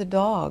into the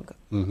dog,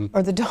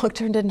 or the dog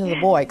turned into the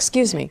boy,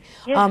 excuse me,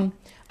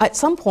 at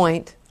some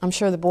point, I'm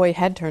sure the boy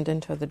had turned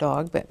into the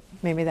dog, but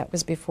maybe that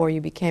was before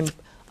you became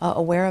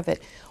aware of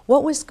it.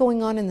 What was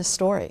going on in the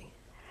story?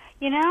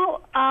 That's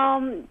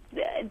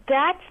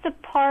the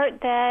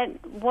part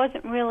that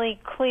wasn't really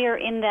clear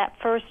in that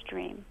first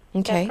dream.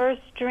 Okay. The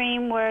first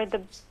dream where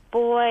the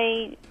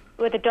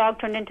dog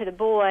turned into the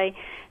boy,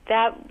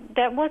 that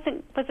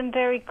wasn't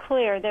very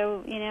clear.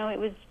 Though it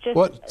was just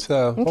What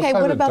kind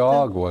what of about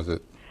dog was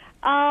it?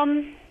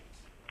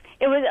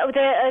 It was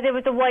there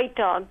was a white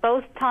dog.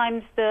 Both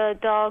times the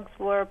dogs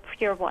were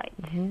pure white.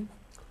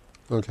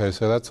 Okay,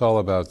 so that's all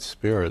about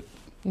spirit.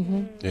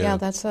 Yeah,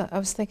 I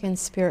was thinking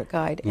spirit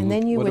guide. And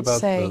then you What would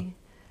about say,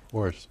 the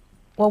horse?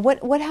 well,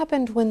 what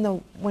happened when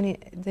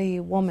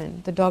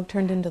the dog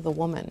turned into the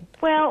woman?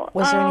 Well,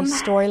 Was there any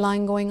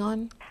storyline going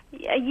on?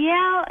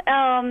 yeah.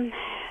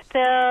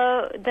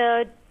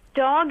 The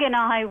dog and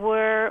I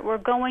were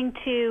going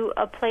to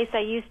a place I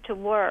used to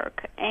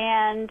work,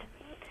 and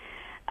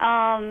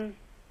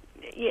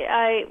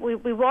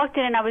we walked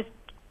in, and I was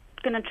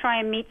going to try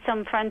and meet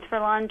some friends for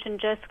lunch and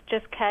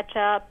just catch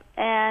up.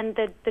 And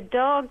the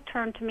dog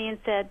turned to me and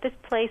said, "This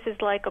place is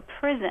like a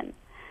prison."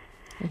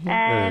 Mm-hmm.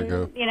 And There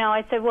you go.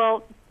 I said,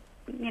 well,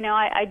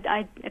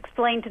 I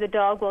explained to the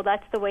dog, well,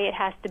 that's the way it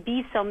has to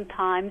be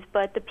sometimes,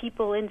 but the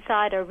people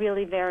inside are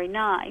really very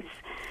nice.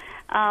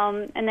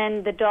 And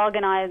then the dog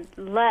and I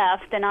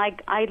left, and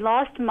I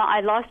lost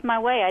my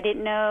way. I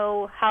didn't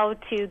know how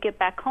to get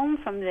back home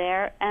from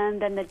there. And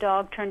then the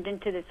dog turned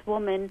into this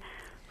woman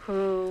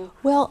who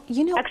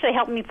actually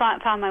helped me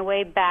find my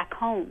way back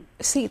home.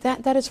 See,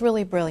 that is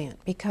really brilliant,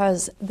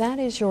 because that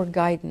is your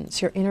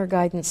guidance, your inner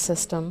guidance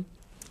system,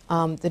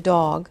 the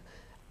dog.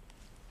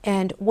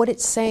 And what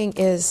it's saying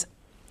is,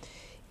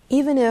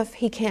 even if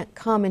he can't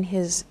come in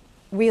his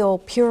real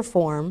pure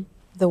form,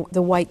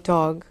 the white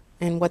dog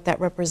and what that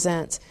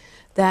represents,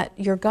 that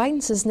your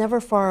guidance is never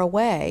far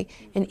away,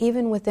 and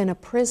even within a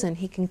prison,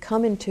 he can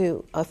come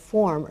into a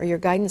form, or your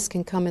guidance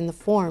can come in the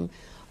form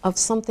of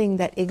something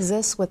that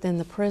exists within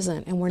the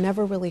prison, and we're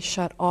never really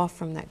shut off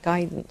from that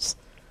guidance.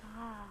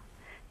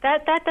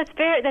 That's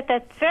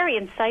very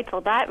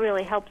insightful. That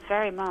really helps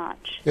very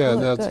much. Yeah,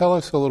 Good, now good. tell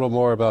us a little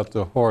more about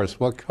the horse.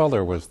 What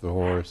color was the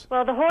horse?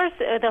 Well, the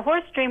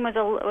horse dream was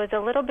a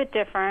little bit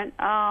different.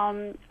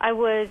 I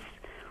was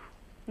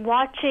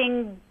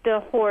watching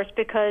the horse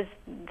because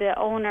the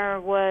owner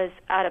was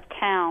out of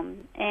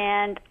town,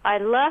 and I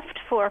left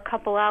for a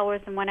couple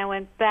hours, and when I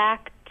went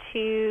back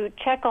to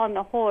check on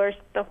the horse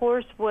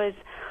was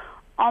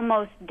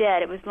almost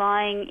dead. It was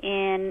lying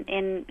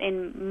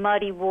in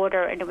muddy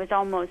water, and it was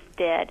almost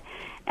dead.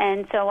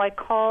 And so I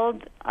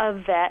called a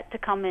vet to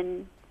come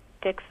and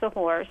fix the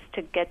horse,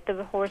 to get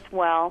the horse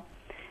well.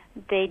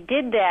 They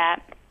did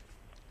that,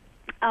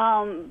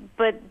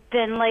 but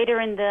then later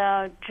in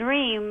the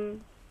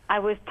dream, I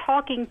was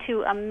talking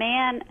to a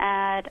man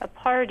at a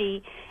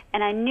party,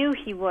 and I knew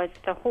he was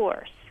the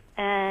horse.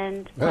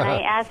 And when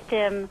I asked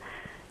him,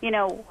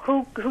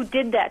 who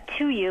did that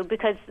to you,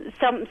 because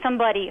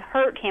somebody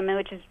hurt him,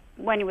 which is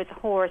when he was a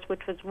horse,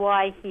 which was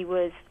why he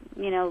was,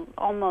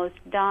 almost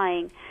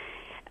dying,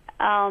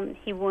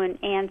 he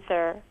wouldn't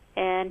answer,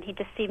 and he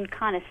just seemed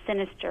kind of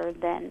sinister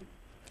then.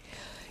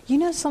 You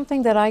know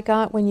something that I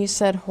got when you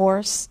said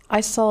horse?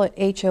 I saw it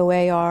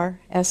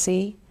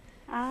HOARSE.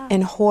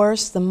 And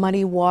horse, the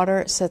muddy water,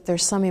 it said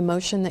there's some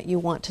emotion that you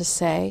want to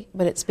say,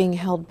 but it's being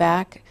held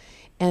back.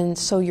 And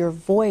so your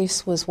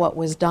voice was what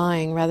was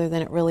dying rather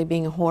than it really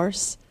being a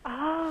horse.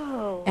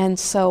 Oh. And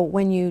so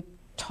when you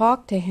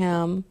talked to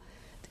him,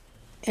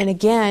 and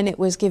again, it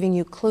was giving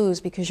you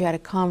clues because you had a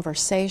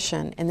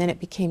conversation, and then it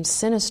became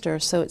sinister.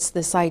 So it's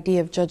this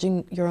idea of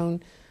judging your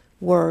own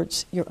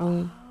words, your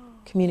own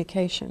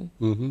communication.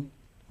 Mm-hmm.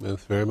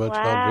 That's very much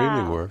how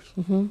dreaming works.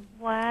 Mm-hmm.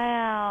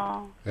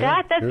 Wow.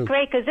 Yeah, That's true.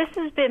 great, because this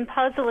has been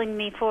puzzling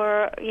me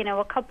for,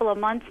 a couple of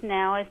months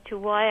now as to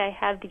why I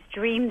have these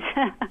dreams.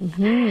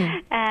 Mm-hmm.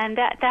 And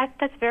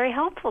that's very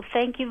helpful.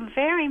 Thank you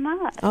very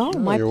much. Oh,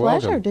 Sure, my you're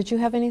pleasure. welcome. Did you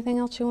have anything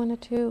else you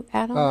wanted to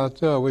add on?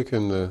 No, we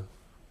can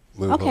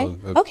move Okay, on.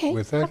 But okay.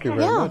 We thank you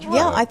very Yeah, much for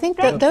yeah. that. I think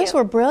Thank that those you.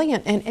 were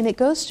brilliant, and it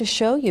goes to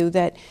show you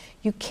that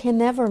you can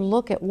never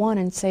look at one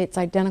and say it's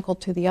identical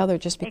to the other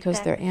just because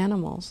Exactly. they're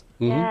animals.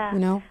 Yeah. You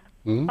know.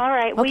 Mhm. All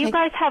right. Well, Okay. you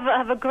guys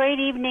have a great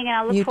evening, and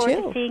I look You forward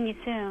too. to seeing you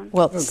soon.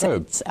 Well, Oh,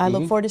 good. I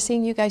look forward to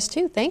seeing you guys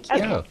too. Thank you.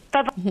 Yeah.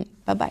 Bye-bye.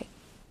 Bye bye.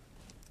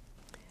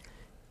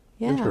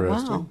 Yeah.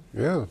 Interesting. Wow.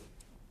 Yeah.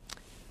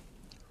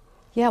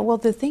 Yeah. Well,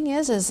 the thing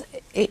is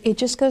it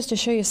just goes to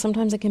show you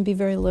sometimes it can be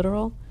very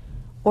literal,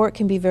 or it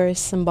can be very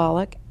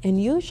symbolic,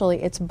 and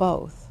usually it's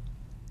both.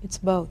 It's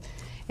both,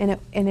 and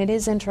it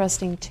is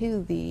interesting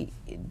too, the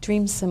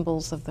dream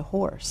symbols of the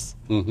horse.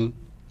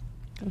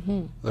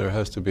 Mm-hmm. There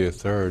has to be a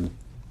third,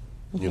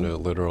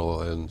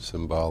 literal and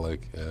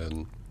symbolic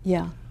and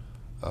Yeah.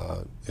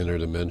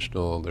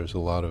 interdimensional. There's a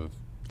lot of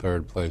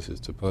third places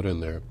to put in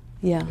there.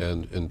 Yeah.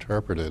 And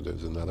interpreted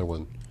is another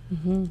one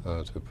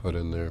to put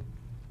in there.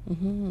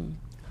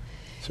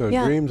 So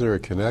Yeah. dreams are a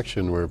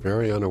connection we're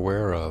very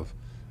unaware of.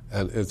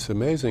 And it's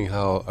amazing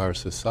how our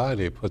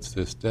society puts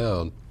this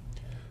down.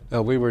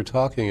 Now, we were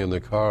talking in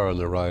the car on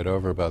the ride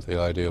over about the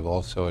idea of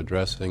also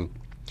addressing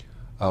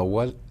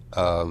what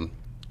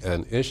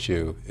an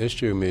issue.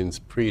 Issue means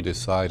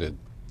pre-decided.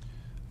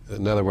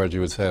 In other words,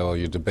 you would say, oh,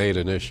 you debate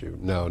an issue.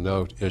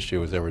 No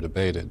issue was ever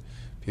debated.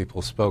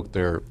 People spoke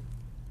their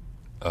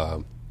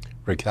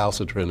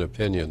recalcitrant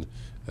opinion,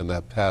 and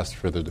that passed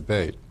for the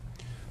debate.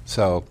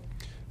 So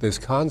this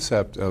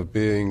concept of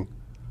being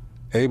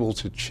able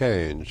to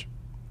change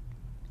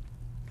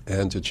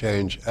and to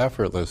change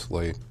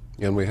effortlessly,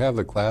 and we have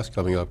the class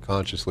coming up,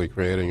 Consciously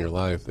Creating Your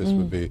Life. This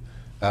would be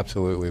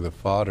absolutely the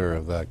fodder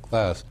of that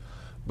class.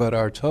 But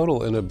our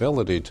total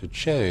inability to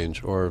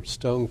change, or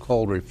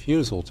stone-cold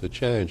refusal to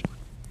change.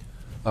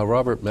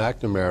 Robert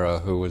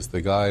McNamara, who was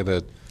the guy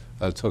that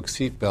took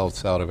seat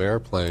belts out of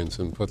airplanes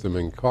and put them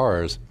in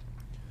cars,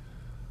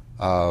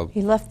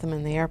 He left them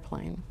in the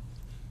airplane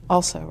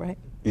also, right?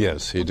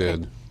 Yes, he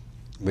did.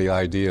 The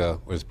idea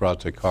was brought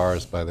to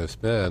cars by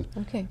this man.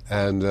 Okay.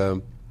 And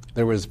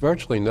there was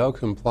virtually no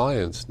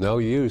compliance, no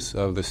use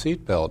of the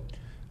seatbelt.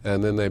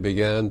 And then they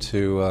began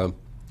to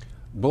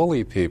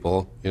bully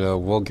people. You know,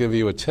 we'll give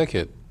you a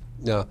ticket.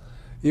 Now,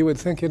 you would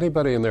think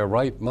anybody in their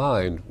right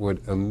mind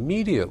would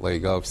immediately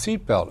go,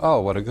 seatbelt,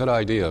 oh, what a good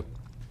idea.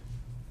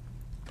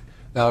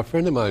 Now, a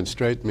friend of mine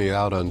straightened me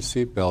out on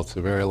seatbelts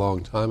a very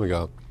long time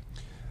ago.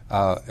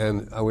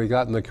 And we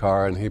got in the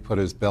car, and he put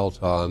his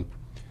belt on.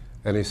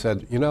 And he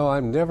said, you know,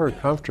 I'm never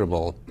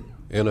comfortable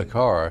in a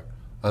car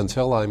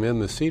until I'm in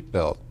the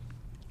seatbelt.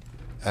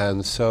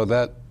 And so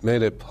that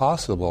made it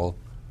possible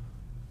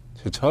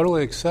to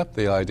totally accept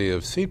the idea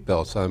of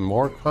seatbelts. I'm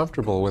more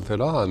comfortable with it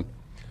on,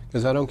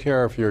 because I don't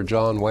care if you're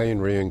John Wayne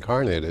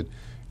reincarnated.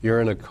 You're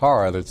in a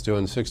car that's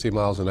doing 60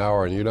 miles an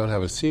hour and you don't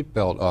have a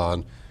seatbelt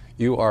on.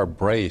 You are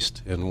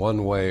braced in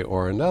one way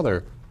or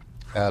another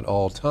at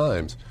all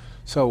times.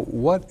 So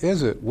what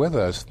is it with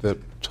us that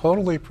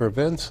totally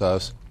prevents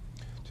us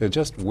to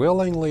just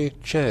willingly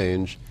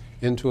change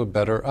into a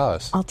better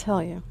us? I'll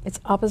tell you. It's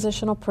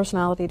oppositional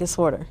personality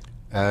disorder.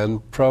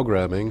 And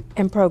programming.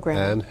 And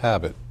programming. And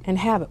habit. And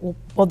habit.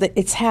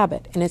 It's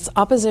habit, and it's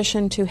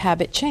opposition to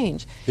habit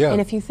change. Yeah. And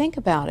if you think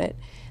about it,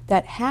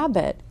 that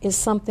habit is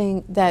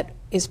something that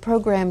is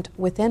programmed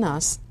within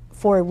us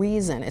for a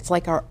reason. It's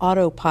like our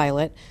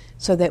autopilot,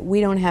 so that we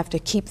don't have to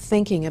keep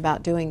thinking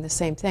about doing the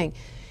same thing.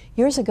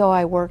 Years ago,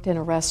 I worked in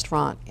a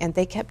restaurant, and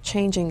they kept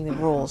changing the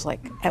rules. Like,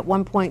 at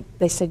one point,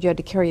 they said you had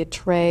to carry a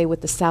tray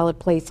with the salad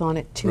plates on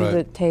it to Right.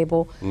 the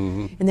table.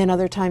 And then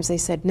other times they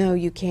said, no,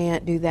 you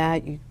can't do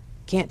that. You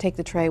can't take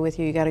the tray with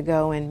you. You got to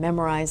go and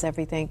memorize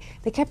everything.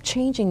 They kept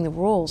changing the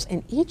rules,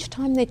 and each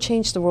time they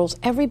changed the rules,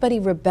 everybody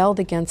rebelled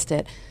against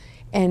it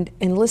and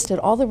listed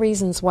all the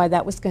reasons why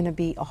that was going to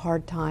be a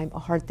hard time, a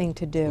hard thing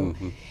to do.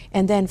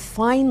 And then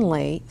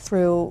finally,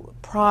 through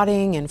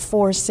prodding and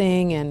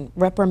forcing and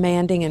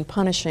reprimanding and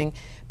punishing,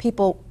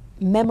 people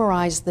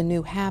memorized the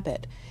new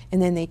habit,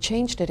 and then they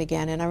changed it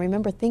again. And I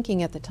remember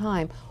thinking at the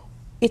time,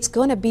 it's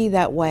going to be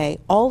that way.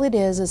 All it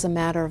is a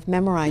matter of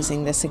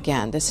memorizing this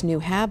again, this new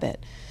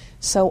habit.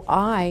 So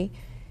I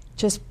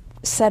just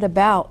set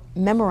about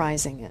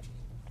memorizing it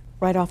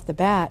right off the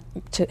bat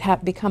to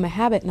become a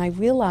habit, and I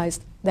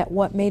realized that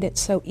what made it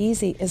so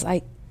easy is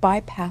I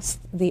bypassed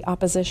the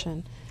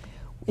opposition.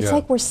 It's Yeah.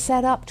 like we're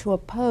set up to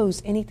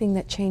oppose anything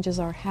that changes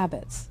our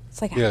habits.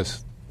 It's like,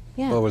 Yes.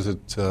 yeah. What was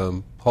it?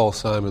 Paul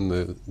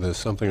Simon, the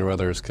something or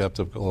other, is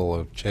skeptical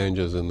of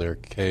changes in their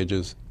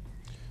cages,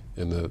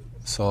 in the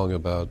song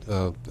about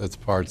its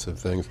parts of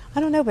things. I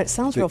don't know, but it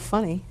sounds real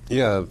funny.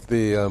 Yeah,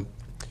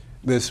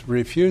 this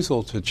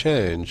refusal to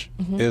change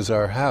is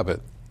our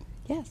habit.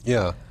 Yes.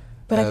 Yeah.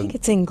 But I And think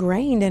it's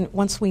ingrained, and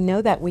once we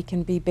know that, we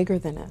can be bigger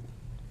than it.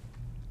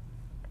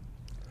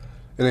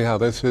 anyhow,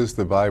 this is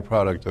the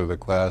byproduct of the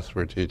class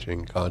we're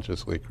teaching,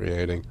 Consciously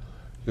Creating,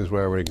 is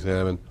where we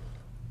examine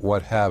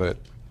what habit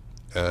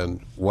and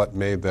what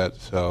made that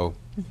so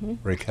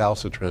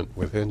recalcitrant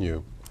within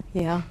you.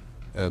 Yeah,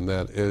 And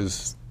that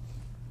is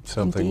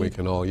something we Indeed.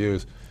 can all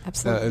use.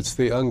 Absolutely. It's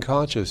the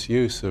unconscious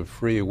use of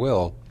free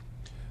will.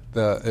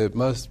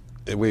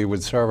 We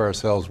would serve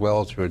ourselves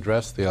well to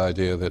address the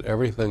idea that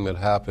everything that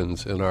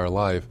happens in our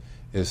life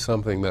is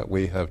something that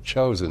we have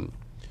chosen,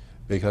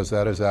 because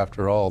that is,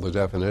 after all, the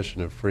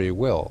definition of free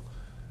will.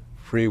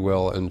 Free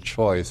will and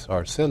choice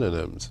are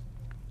synonyms,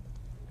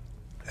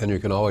 and you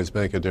can always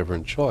make a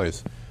different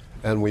choice.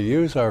 And we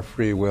use our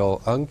free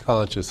will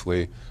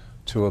unconsciously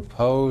to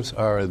oppose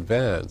our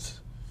advance,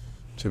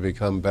 to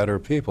become better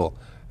people.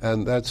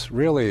 And that's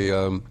really,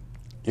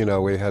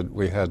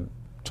 we had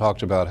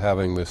talked about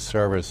having this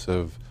service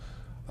of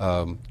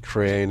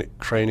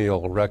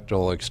cranial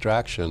rectal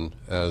extraction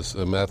as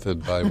a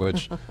method by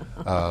which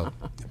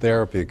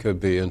therapy could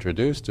be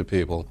introduced to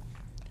people.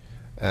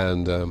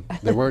 And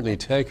there weren't any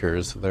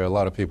takers. There, a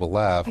lot of people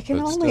laughed. I can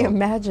but only still.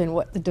 imagine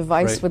what the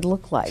device Right. would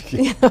look like.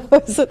 You know,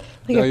 is it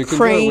like No, a you can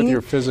do it crane? with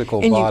your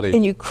physical and body.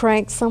 and you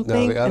crank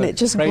something, the and other- it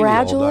just cranial,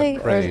 gradually.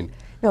 not crane.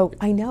 No,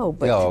 I know,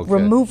 but Yeah, okay.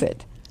 remove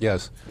it.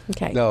 Yes.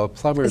 Okay. No, a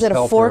plumber's Is it a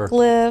helper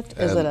forklift?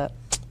 Is and it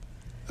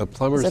a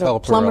plumber's is it a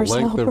helper, plumber's a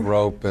length helper? of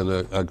rope, and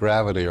a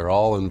gravity are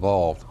all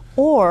involved.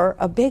 or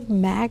a big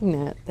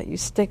magnet that you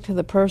stick to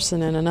the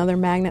person, and another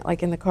magnet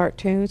like in the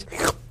cartoons,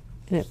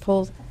 and it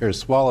pulls. Here,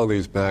 swallow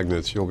these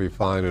magnets. You'll be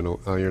fine. And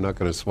you're not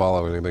going to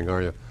swallow anything,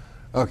 are you?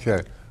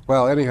 Okay.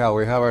 Well, anyhow,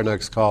 we have our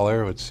next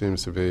caller, which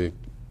seems to be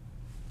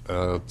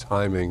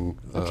timing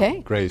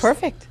Okay. Grace.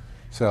 Perfect.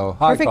 So,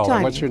 hi, Perfect caller.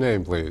 timing. What's your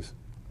name, please?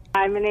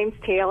 Hi, my name's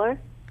Taylor.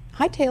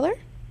 Hi, Taylor.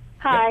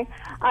 Hi.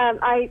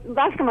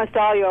 Last time I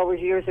saw you was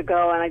years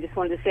ago, and I just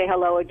wanted to say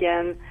hello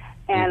again.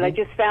 And I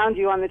just found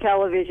you on the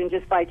television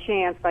just by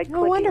chance by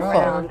clicking wonderful.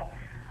 around.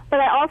 But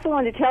I also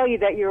wanted to tell you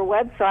that your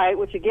website,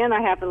 which again I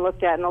haven't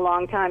looked at in a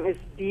long time, is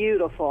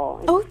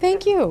beautiful. Oh,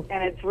 thank you.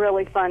 And it's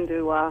really fun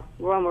to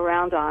roam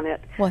around on it.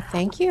 Well,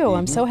 thank you.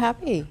 I'm so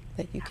happy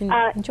that you can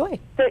enjoy.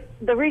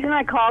 The reason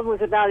I called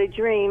was about a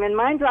dream, and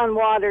mine's on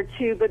water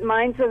too, but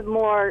mine's a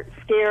more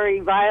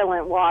scary,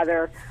 violent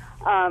water.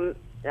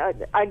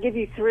 I'll give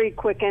you three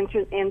quick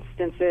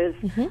instances.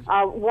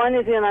 One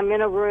is I'm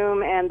in a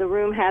room, and the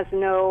room has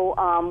no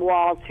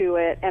wall to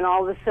it, and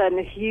all of a sudden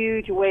a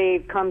huge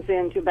wave comes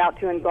in about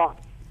to engulf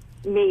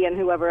me and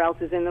whoever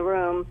else is in the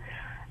room,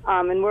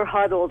 and we're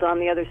huddled on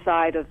the other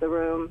side of the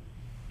room.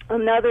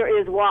 Another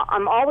is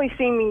I'm always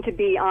seeming to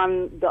be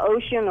on the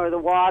ocean or the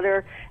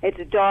water. It's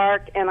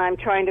dark, and I'm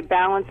trying to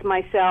balance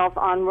myself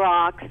on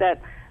rocks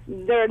that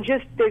they're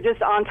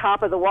just on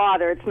top of the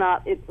water. It's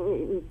not.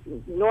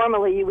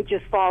 Normally you would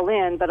just fall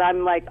in, but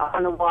I'm like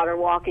on the water,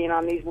 walking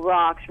on these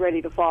rocks,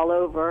 ready to fall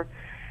over.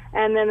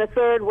 And then the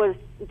third was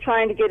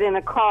trying to get in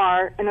a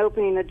car and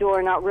opening the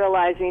door, not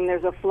realizing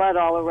there's a flood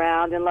all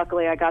around. And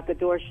luckily, I got the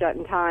door shut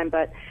in time.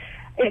 But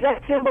is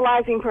that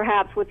symbolizing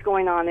perhaps what's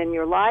going on in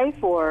your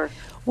life, or?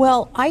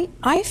 Well, I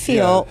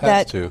feel it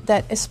has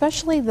that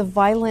especially the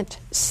violent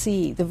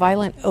sea, the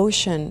violent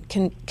ocean,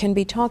 can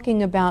be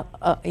talking about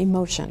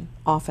emotion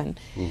often,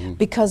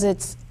 because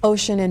it's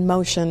ocean in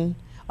motion.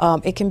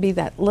 It can be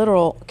that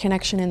literal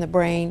connection in the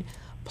brain,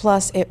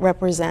 plus it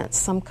represents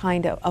some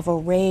kind of a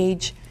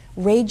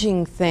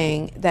raging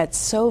thing that's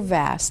so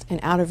vast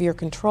and out of your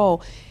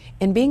control.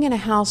 And being in a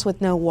house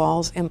with no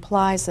walls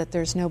implies that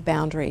there's no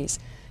boundaries,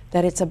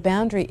 that it's a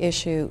boundary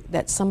issue,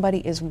 that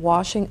somebody is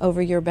washing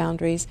over your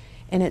boundaries,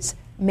 and it's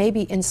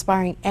maybe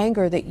inspiring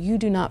anger that you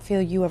do not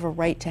feel you have a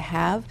right to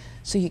have,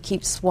 so you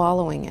keep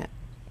swallowing it.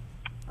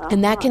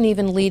 And that can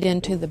even lead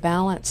into the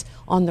balance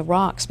on the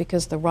rocks,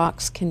 because the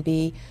rocks can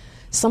be,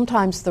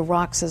 sometimes the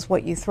rocks is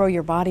what you throw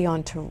your body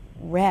on to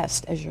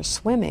rest as you're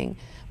swimming,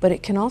 but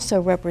it can also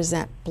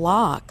represent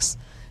blocks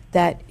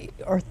that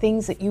are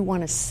things that you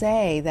want to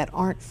say that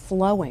aren't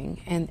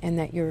flowing, and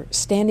that you're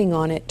standing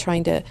on it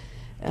trying to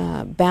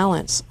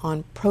balance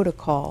on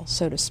protocol,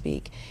 so to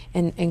speak.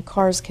 And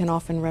cars can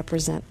often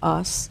represent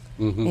us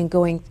and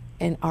going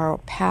in our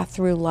path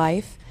through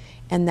life,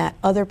 and that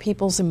other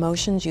people's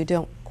emotions you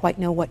don't quite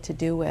know what to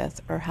do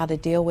with or how to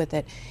deal with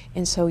it.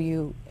 And so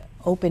you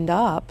opened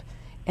up,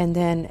 and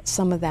then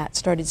some of that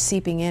started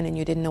seeping in and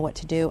you didn't know what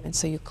to do, and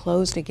so you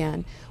closed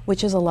again,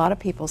 which is a lot of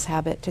people's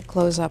habit, to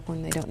close up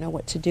when they don't know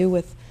what to do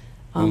with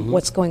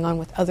what's going on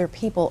with other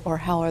people or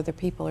how other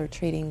people are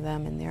treating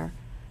them and their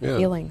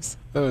feelings.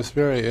 It was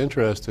very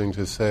interesting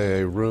to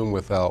say a room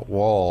without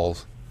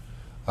walls,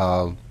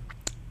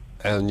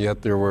 and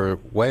yet there were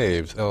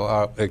waves.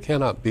 It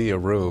cannot be a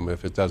room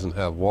if it doesn't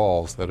have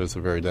walls. That is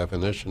the very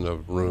definition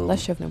of room.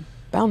 Unless you have no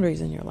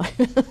boundaries in your life.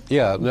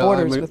 Yeah, no,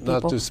 Borders I'm with not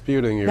people.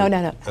 disputing your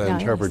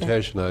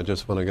interpretation. I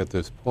just want to get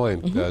this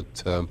point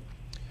that,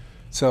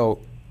 so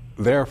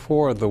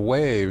therefore the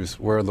waves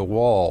were the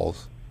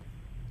walls.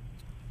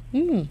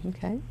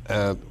 Okay.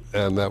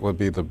 And that would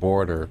be the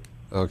border.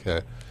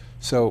 Okay.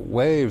 So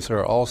waves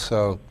are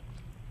also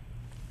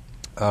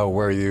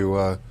where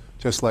you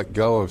just let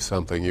go of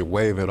something, you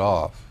wave it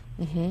off.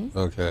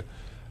 Okay.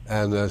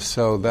 And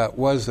so that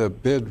was a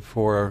bid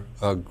for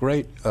a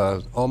great,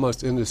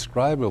 almost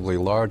indescribably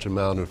large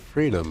amount of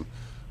freedom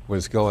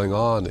was going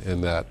on in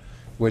that,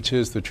 which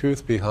is the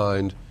truth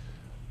behind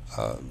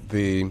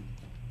the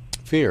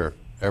fear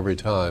every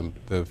time.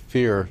 The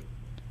fear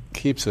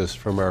keeps us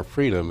from our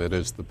freedom. It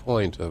is the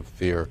point of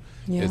fear.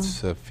 Yeah.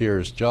 It's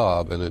fear's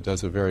job, and it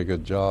does a very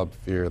good job,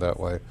 fear, that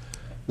way.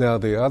 Now,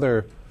 the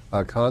other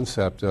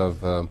concept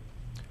of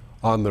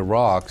on the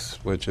rocks,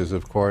 which is,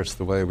 of course,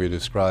 the way we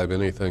describe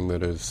anything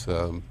that is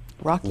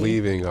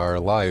leaving our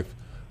life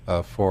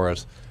for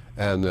us.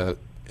 And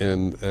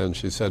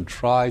she said,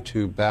 try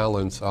to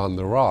balance on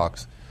the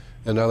rocks.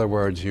 In other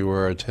words, you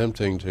were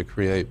attempting to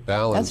create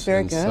balance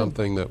in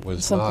something that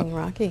was something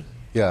rocky.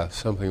 Yeah,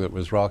 something that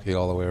was rocky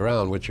all the way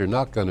around, which you're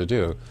not going to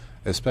do,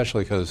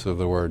 especially because of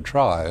the word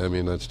try. I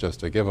mean, that's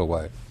just a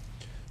giveaway.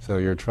 So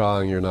you're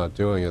trying, you're not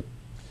doing it.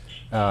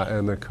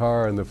 And the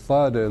car and the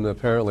flood, and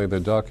apparently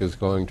the duck is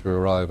going to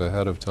arrive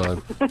ahead of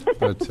time.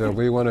 But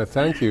we want to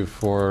thank you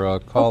for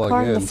calling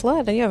car in. And the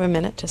flood, do you have a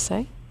minute to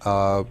say?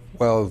 Well,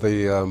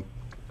 the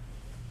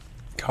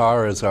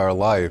car is our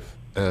life,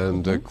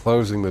 and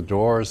closing the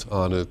doors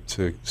on it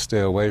to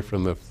stay away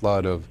from the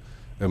flood of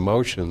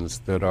emotions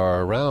that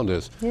are around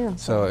us. Yeah,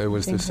 so it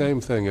was the same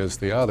thing as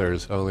the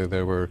others, only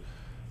they were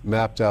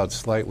mapped out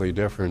slightly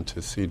different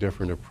to see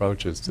different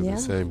approaches to the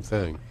same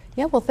thing.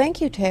 Yeah, well,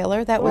 thank you,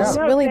 Taylor. That was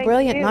really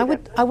brilliant.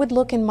 And I would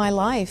look in my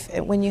life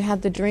when you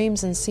had the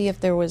dreams and see if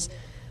there was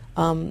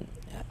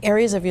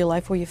areas of your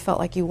life where you felt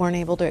like you weren't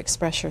able to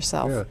express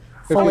yourself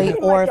fully,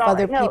 or if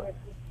other people.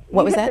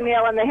 What was that? You hit the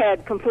nail on the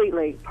head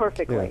completely,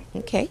 perfectly.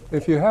 Yeah. Okay.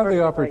 If you have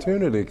the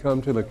opportunity,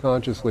 come to the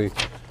Consciously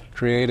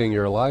Creating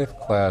Your Life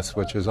class,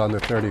 which is on the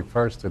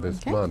 31st of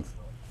this month.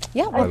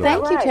 Yeah, well,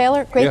 thank you,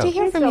 Taylor. Great to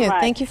hear from you. So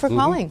thank you for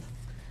calling.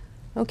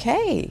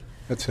 Okay.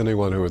 That's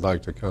anyone who would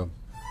like to come.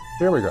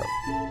 Here we go.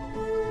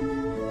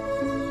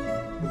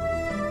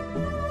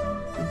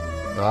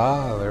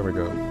 There we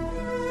go.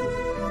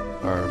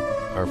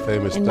 Our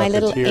famous And my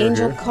little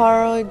angel here.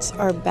 cards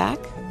are back.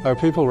 Are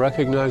people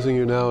recognizing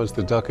you now as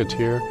the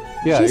Ducketeer?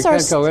 Yeah, She's you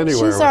can't go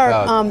anywhere she's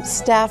without... our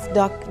staff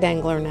duck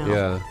dangler now.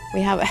 Yeah.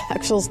 We have an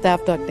actual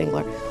staff duck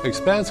dangler.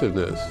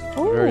 Expansiveness.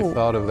 Ooh. Very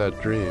thought of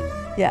that dream.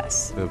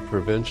 Yes. the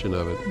prevention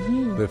of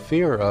it. The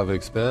fear of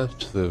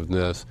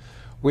expansiveness.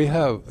 We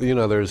have,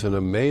 there's an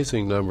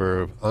amazing number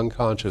of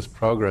unconscious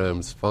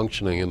programs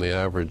functioning in the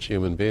average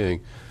human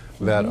being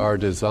that are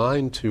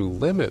designed to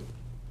limit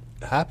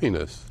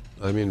happiness.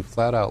 I mean,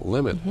 flat out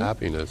limit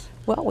happiness.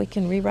 Well, we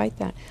can rewrite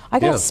that. I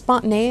got Yeah.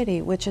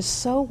 spontaneity, which is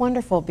so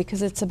wonderful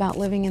because it's about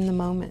living in the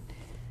moment.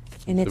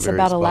 And it's very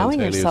about allowing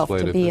spontaneous yourself way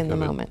to to be think in the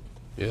of it. moment.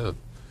 Yeah.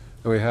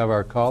 And we have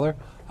our caller.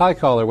 Hi,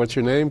 caller. What's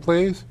your name,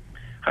 please?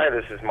 Hi,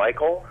 this is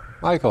Michael.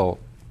 Michael.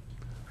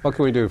 What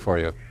can we do for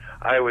you?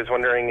 I was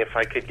wondering if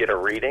I could get a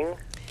reading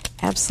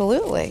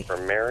Absolutely.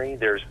 from Mary.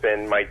 There's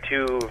been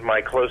two of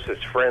my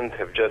closest friends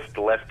have just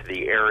left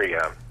the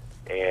area,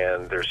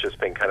 and there's just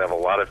been kind of a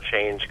lot of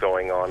change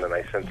going on, and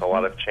I sense a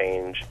lot of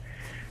change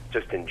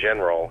just in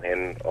general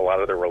in a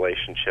lot of the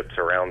relationships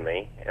around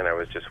me, and I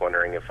was just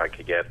wondering if I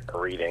could get a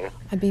reading.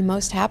 I'd be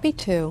most happy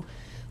to.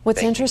 What's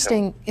Thank you,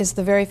 interesting is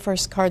the very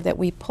first card that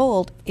we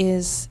pulled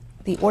is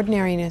the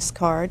ordinariness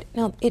card.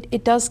 Now,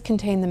 it does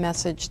contain the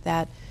message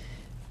that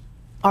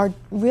our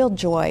real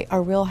joy,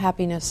 our real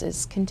happiness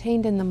is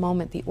contained in the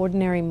moment, the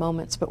ordinary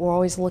moments, but we're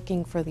always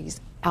looking for these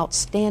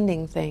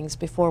outstanding things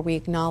before we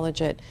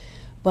acknowledge it.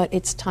 But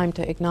it's time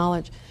to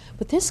acknowledge.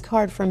 But this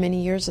card for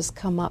many years has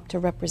come up to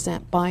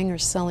represent buying or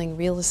selling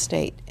real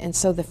estate. And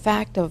so the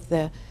fact of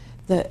a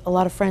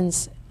lot of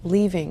friends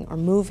leaving or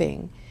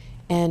moving,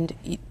 and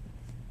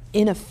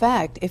in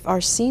effect, if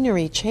our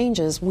scenery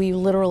changes, we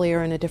literally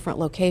are in a different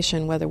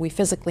location, whether we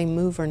physically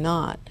move or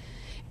not.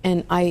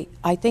 And I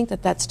think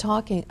that that's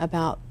talking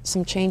about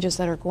some changes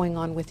that are going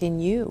on within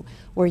you,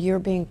 where you're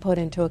being put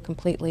into a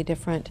completely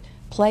different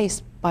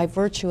place by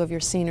virtue of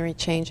your scenery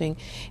changing,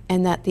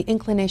 and that the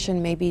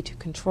inclination may be to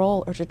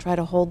control or to try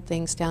to hold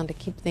things down, to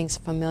keep things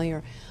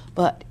familiar,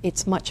 but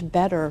it's much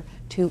better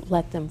to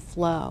let them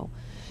flow.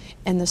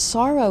 And the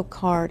sorrow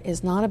card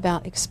is not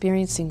about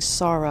experiencing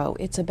sorrow.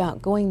 It's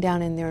about going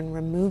down in there and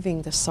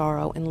removing the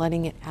sorrow and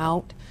letting it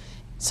out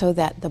so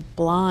that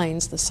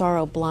the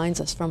sorrow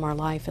blinds us from our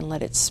life, and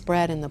let it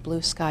spread and the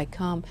blue sky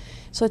come.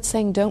 So it's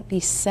saying don't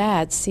be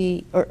sad.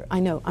 I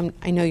know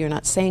you're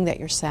not saying that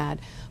you're sad,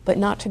 but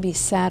not to be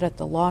sad at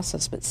the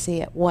losses, but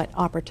see at what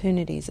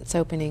opportunities it's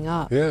opening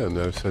up. Yeah,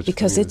 no such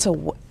Because thing it's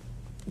a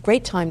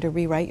great time to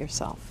rewrite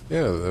yourself.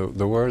 Yeah,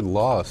 the word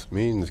loss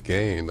means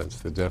gain. That's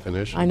the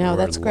definition. I know, of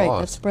the that's word great.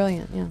 loss. That's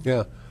brilliant, yeah.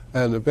 Yeah,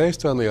 and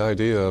based on the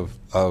idea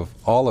of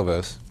all of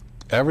us,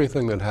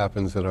 everything that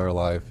happens in our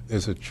life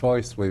is a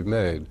choice we've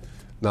made,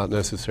 not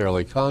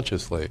necessarily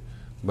consciously,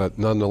 but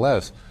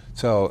nonetheless.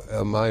 So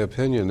my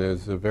opinion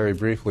is very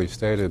briefly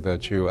stated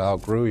that you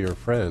outgrew your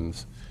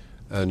friends,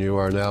 and you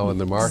are now in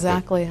the market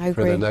Exactly, I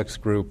for agree. the next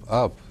group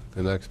up,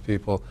 the next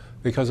people,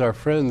 because our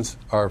friends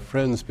are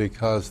friends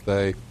because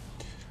they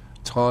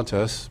taunt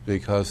us,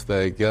 because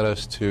they get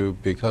us to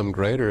become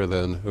greater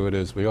than who it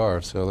is we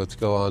are. So let's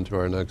go on to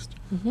our next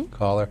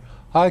caller.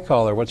 Hi,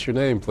 caller. What's your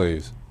name,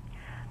 please?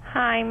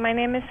 Hi, my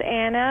name is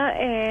Anna,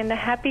 and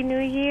Happy New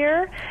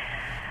Year.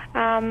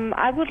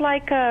 I would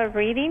like a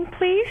reading,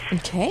 please.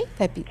 Okay,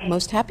 I'd be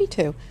most happy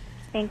to.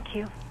 Thank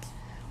you.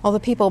 All the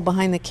people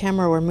behind the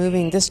camera were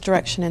moving this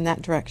direction and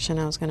that direction.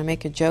 I was going to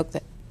make a joke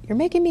that, you're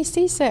making me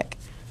seasick.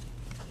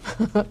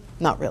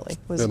 Not really.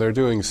 And they're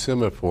doing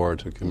semaphore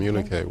to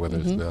communicate with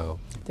us now.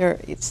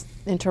 It's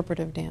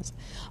interpretive dance.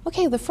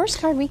 Okay, the first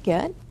card we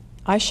get,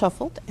 I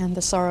shuffled, and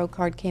the sorrow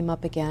card came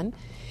up again.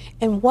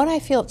 And what I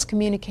feel it's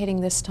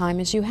communicating this time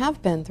is you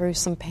have been through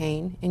some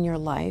pain in your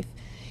life.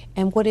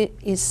 And what it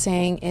is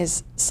saying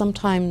is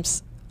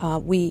sometimes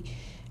we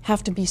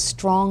have to be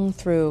strong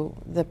through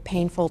the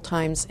painful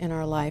times in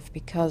our life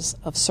because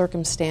of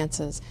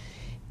circumstances.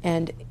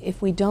 And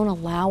if we don't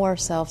allow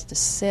ourselves to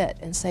sit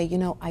and say,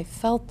 I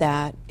felt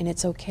that, and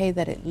it's okay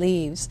that it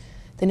leaves,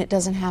 then it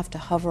doesn't have to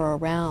hover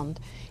around.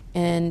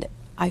 And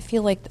I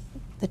feel like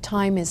the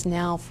time is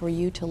now for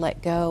you to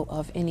let go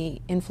of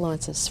any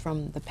influences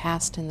from the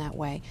past in that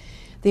way.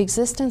 The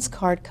existence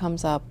card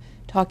comes up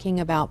talking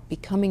about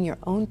becoming your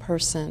own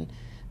person.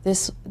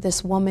 This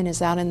woman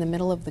is out in the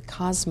middle of the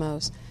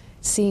cosmos,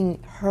 seeing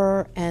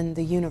her and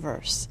the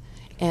universe.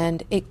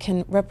 And it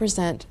can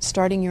represent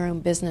starting your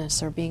own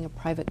business or being a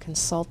private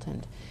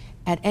consultant.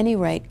 At any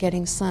rate,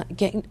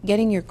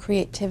 getting your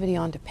creativity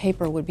onto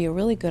paper would be a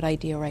really good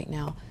idea right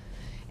now.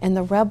 And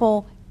the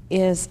rebel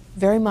is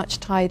very much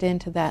tied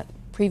into that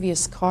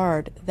previous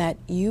card, that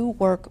you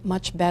work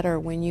much better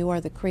when you are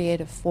the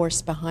creative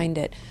force behind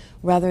it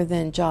rather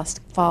than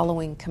just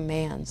following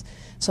commands.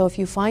 So if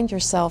you find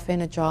yourself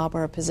in a job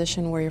or a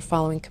position where you're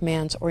following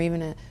commands, or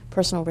even a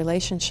personal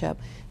relationship,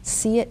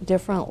 see it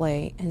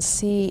differently and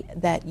see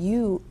that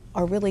you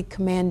are really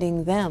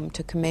commanding them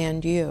to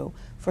command you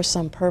for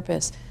some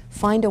purpose.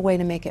 Find a way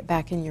to make it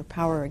back in your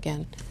power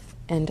again,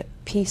 and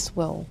peace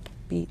will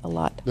be a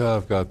lot. Now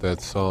I've got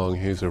that song,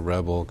 He's a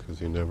Rebel, because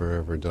he never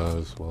ever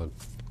does what.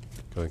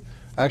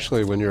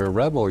 Actually, when you're a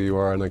rebel, you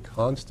are in a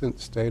constant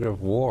state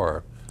of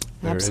war.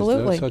 There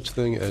Absolutely. is no such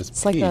thing as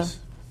It's peace. like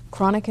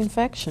chronic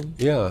infection.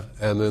 Yeah,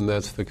 and then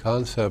that's the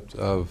concept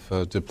of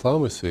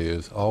diplomacy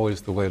is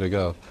always the way to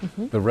go.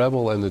 The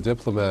rebel and the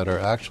diplomat are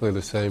actually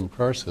the same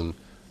person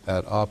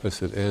at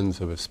opposite ends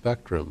of a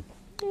spectrum,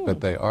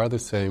 but they are the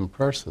same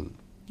person.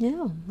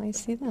 Yeah, I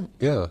see that.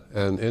 Yeah,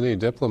 and any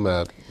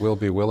diplomat will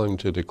be willing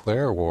to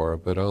declare war,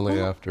 but only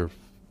after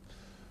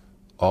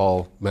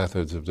all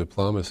methods of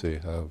diplomacy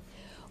have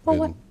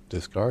been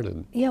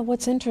discarded. Yeah,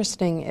 what's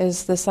interesting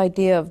is this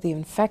idea of the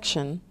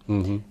infection,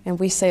 and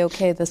we say,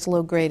 okay, this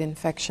low-grade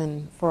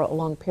infection for a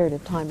long period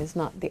of time is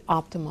not the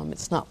optimum.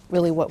 It's not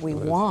really what we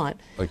want.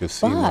 Like a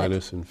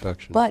C-minus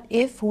infection. But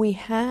if we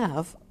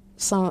have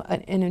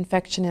an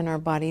infection in our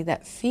body,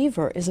 that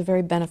fever is a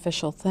very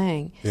beneficial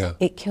thing. Yeah.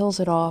 It kills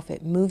it off,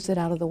 it moves it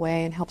out of the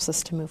way, and helps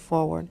us to move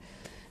forward.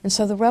 And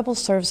so the rebel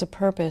serves a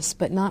purpose,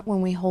 but not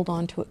when we hold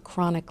on to it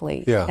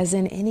chronically. Yeah. As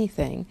in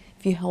anything,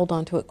 if you hold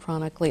on to it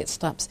chronically, it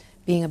stops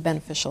being a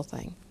beneficial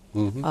thing,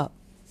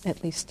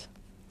 at least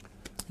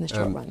in the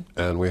short run.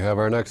 And we have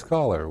our next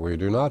caller. We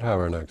do not have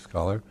our next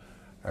caller.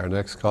 Our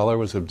next caller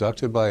was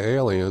abducted by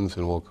aliens,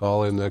 and we'll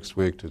call in next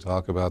week to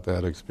talk about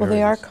that experience. Well,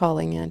 they are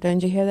calling in.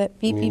 Don't you hear that?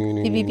 Beep, beep,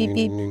 beep, beep, beep,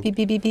 beep, beep,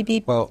 beep, beep, beep,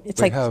 beep. Well,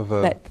 it's we like have,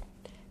 that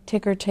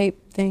ticker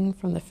tape thing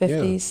from the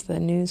 50s, the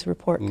news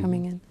report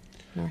coming in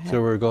our head.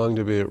 So we're going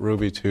to be at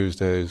Ruby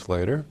Tuesdays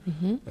later,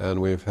 and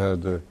we've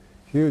had a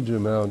huge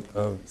amount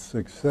of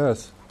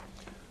success.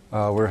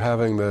 We're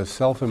having the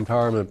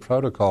Self-Empowerment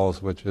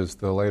Protocols, which is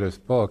the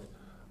latest book,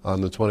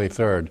 on the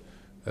 23rd.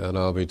 And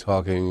I'll be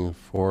talking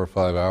 4 or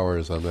 5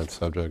 hours on that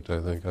subject, I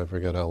think. I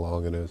forget how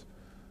long it is.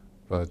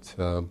 But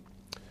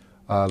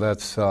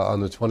that's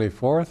on the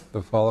 24th.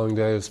 The following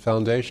day is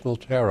Foundational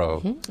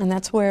Tarot. And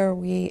that's where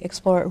we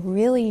explore a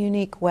really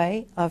unique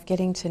way of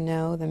getting to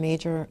know the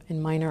major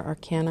and minor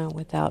arcana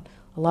without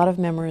a lot of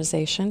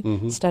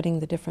memorization, studying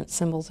the different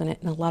symbols in it,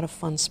 and a lot of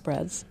fun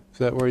spreads. Is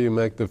that where you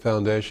make the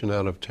foundation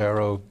out of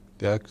tarot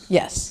decks?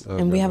 Yes,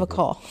 Okay, and we have a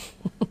call.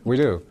 We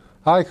do.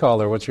 Hi,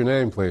 caller. What's your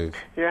name, please?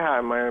 Yeah,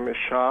 hi, my name is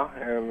Shah,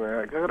 and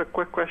I got a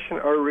quick question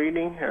or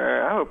reading.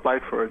 I've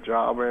applied for a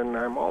job, and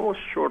I'm almost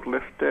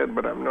shortlisted,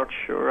 but I'm not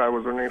sure. I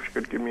was wondering if you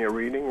could give me a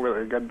reading,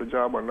 whether I get the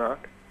job or not.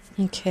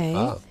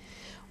 Okay.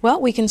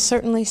 Well, we can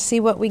certainly see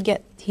what we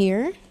get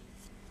here.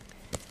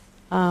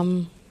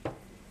 The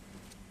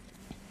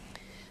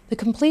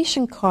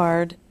completion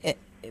card, it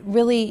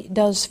really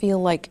does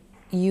feel like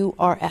you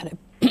are at a,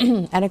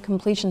 at a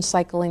completion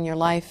cycle in your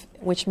life,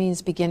 which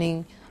means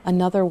beginning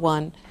another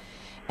one.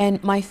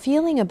 And my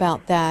feeling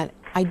about that,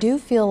 I do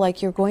feel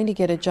like you're going to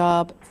get a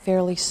job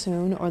fairly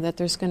soon, or that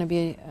there's going to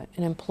be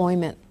an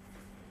employment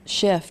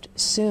shift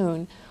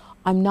soon.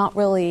 I'm not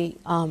really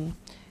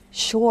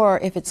sure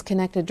if it's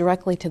connected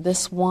directly to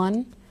this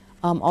one,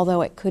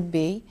 although it could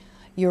be.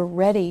 You're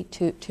ready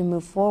to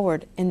move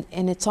forward. And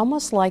it's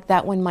almost like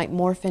that one might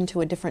morph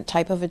into a different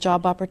type of a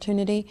job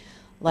opportunity,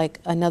 like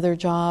another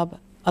job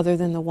other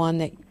than the one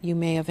that you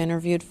may have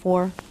interviewed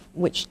for,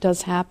 which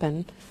does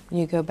happen. And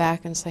you go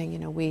back and say, you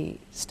know, we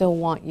still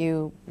want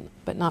you,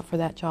 but not for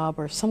that job,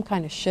 or some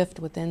kind of shift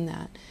within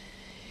that.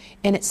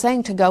 And it's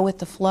saying to go with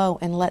the flow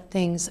and let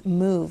things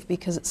move,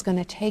 because it's going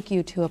to take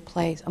you to a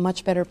place, a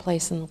much better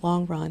place in the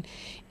long run.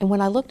 And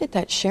when I looked at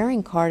that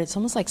sharing card, it's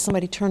almost like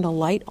somebody turned a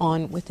light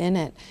on within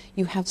it.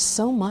 You have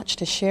so much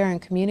to share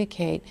and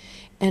communicate.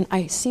 And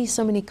I see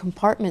so many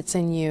compartments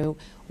in you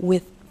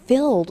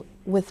filled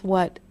with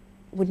what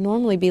would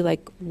normally be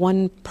like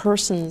one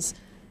person's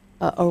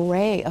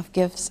array of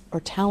gifts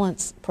or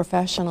talents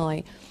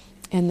professionally.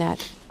 And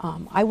that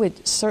I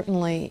would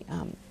certainly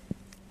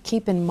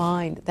keep in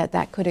mind that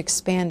that could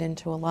expand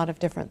into a lot of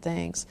different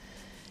things,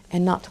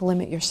 and not to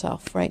limit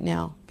yourself right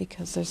now,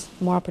 because there's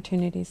more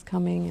opportunities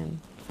coming, and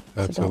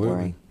Absolutely. So don't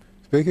worry.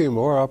 Speaking of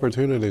more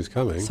opportunities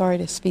coming, sorry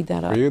to speed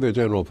that up. For you, the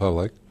general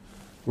public,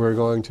 we're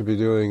going to be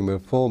doing the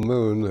full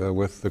moon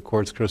with the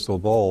quartz crystal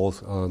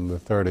bowls on the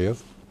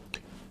 30th,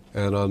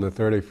 and on the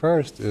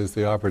 31st is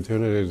the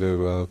opportunity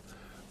to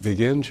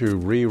begin to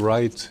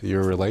rewrite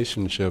your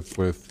relationship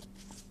with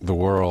the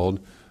world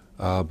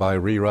by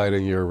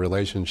rewriting your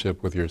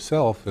relationship with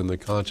yourself and the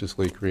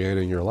consciously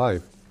creating your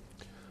life.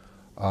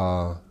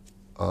 On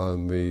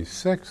the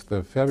 6th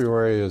of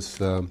February is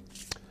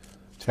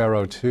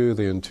Tarot 2,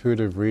 the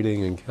intuitive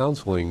reading and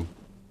counseling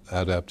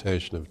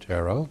adaptation of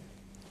Tarot.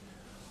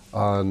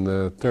 On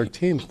the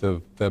 13th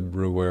of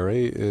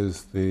February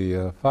is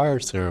the fire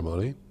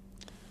ceremony,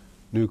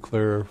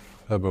 Nuclear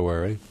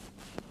February.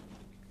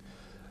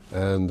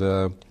 And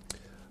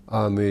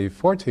on the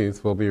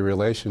 14th will be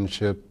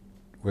relationship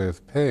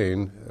with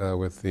pain,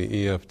 with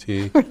the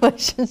EFT.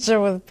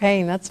 Relationship with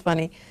pain, that's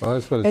funny. Well,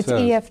 that's what it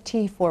says. It's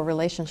EFT for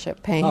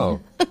relationship pain. Oh.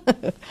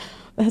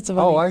 That's funny.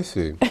 Oh, I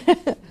see.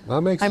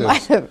 That makes I sense.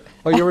 might have.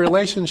 Well, your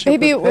relationship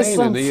Maybe with it was pain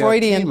some and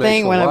Freudian EFT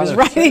thing when I was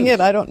writing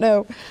it. I don't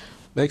know.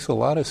 Makes a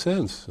lot of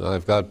sense.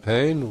 I've got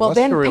pain. Well, What's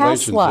then your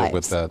past relationship lives,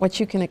 with that? what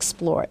you can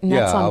explore, and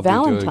that's I'll on be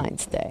doing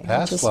Valentine's Day.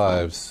 Past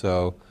lives.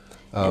 So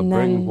And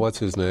bring then- what's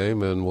his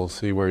name, and we'll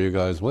see where you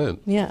guys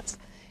went. Yes,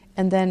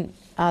 and then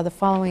the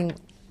following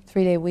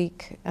 3-day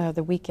week,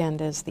 the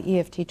weekend is the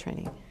EFT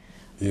training.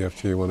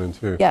 EFT 1 and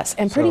 2. Yes,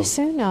 and pretty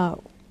So- soon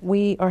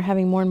we are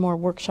having more and more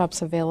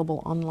workshops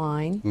available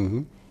online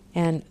Mhm.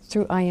 and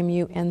through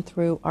IMU and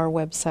through our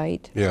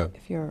website Yeah.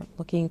 if you're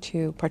looking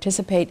to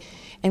participate.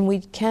 And we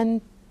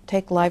can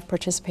take live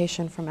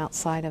participation from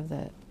outside of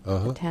the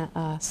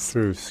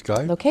Through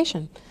Skype?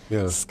 location.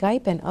 Yeah.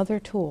 Skype and other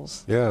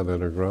tools. Yeah,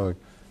 that are growing.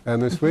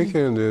 And this Mm-hmm.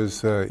 weekend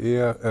is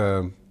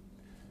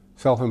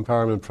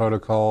Self-Empowerment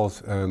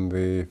Protocols and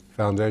the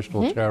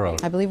Foundational Tarot.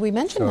 I believe we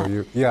mentioned So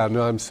that. yeah,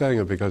 no, I'm saying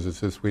it because it's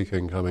this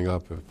weekend coming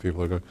up. If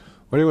people are going,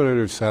 what do you want to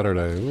do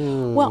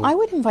Saturday? Well, I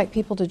would invite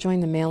people to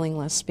join the mailing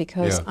list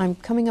because Yeah. I'm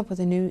coming up with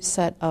a new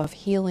set of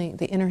healing,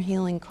 the inner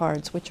healing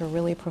cards, which are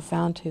really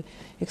profound to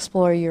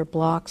explore your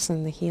blocks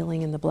and the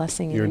healing and the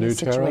blessing Your in new the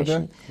situation. tarot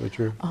deck? What's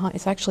your-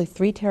 It's actually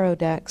 3 tarot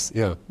decks.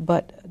 Yeah.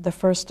 But the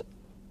first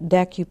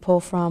deck you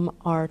pull from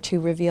are to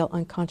reveal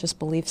unconscious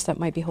beliefs that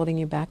might be holding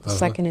you back. The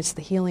second is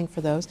the healing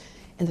for those,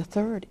 and the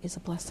third is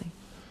a blessing.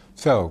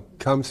 So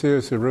come see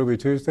us at Ruby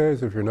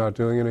Tuesdays if you're not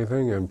doing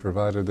anything, and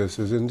provided this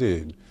is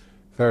indeed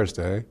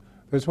Thursday,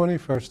 the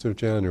 21st of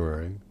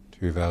January,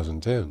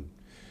 2010.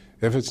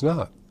 If it's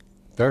not,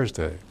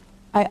 Thursday.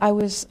 I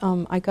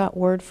got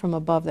word from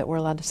above that we're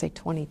allowed to say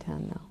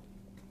 2010 now.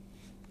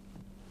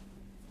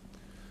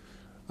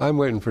 I'm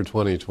waiting for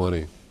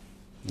 2020.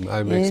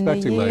 I'm In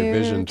expecting the my year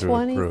vision to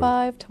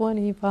improve.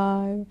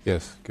 25,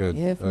 Yes, good.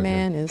 if Okay.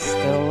 man is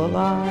still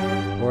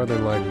alive. More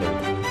than likely.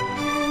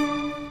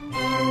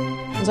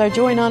 It was our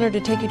joy and honor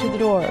to take you to the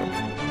door.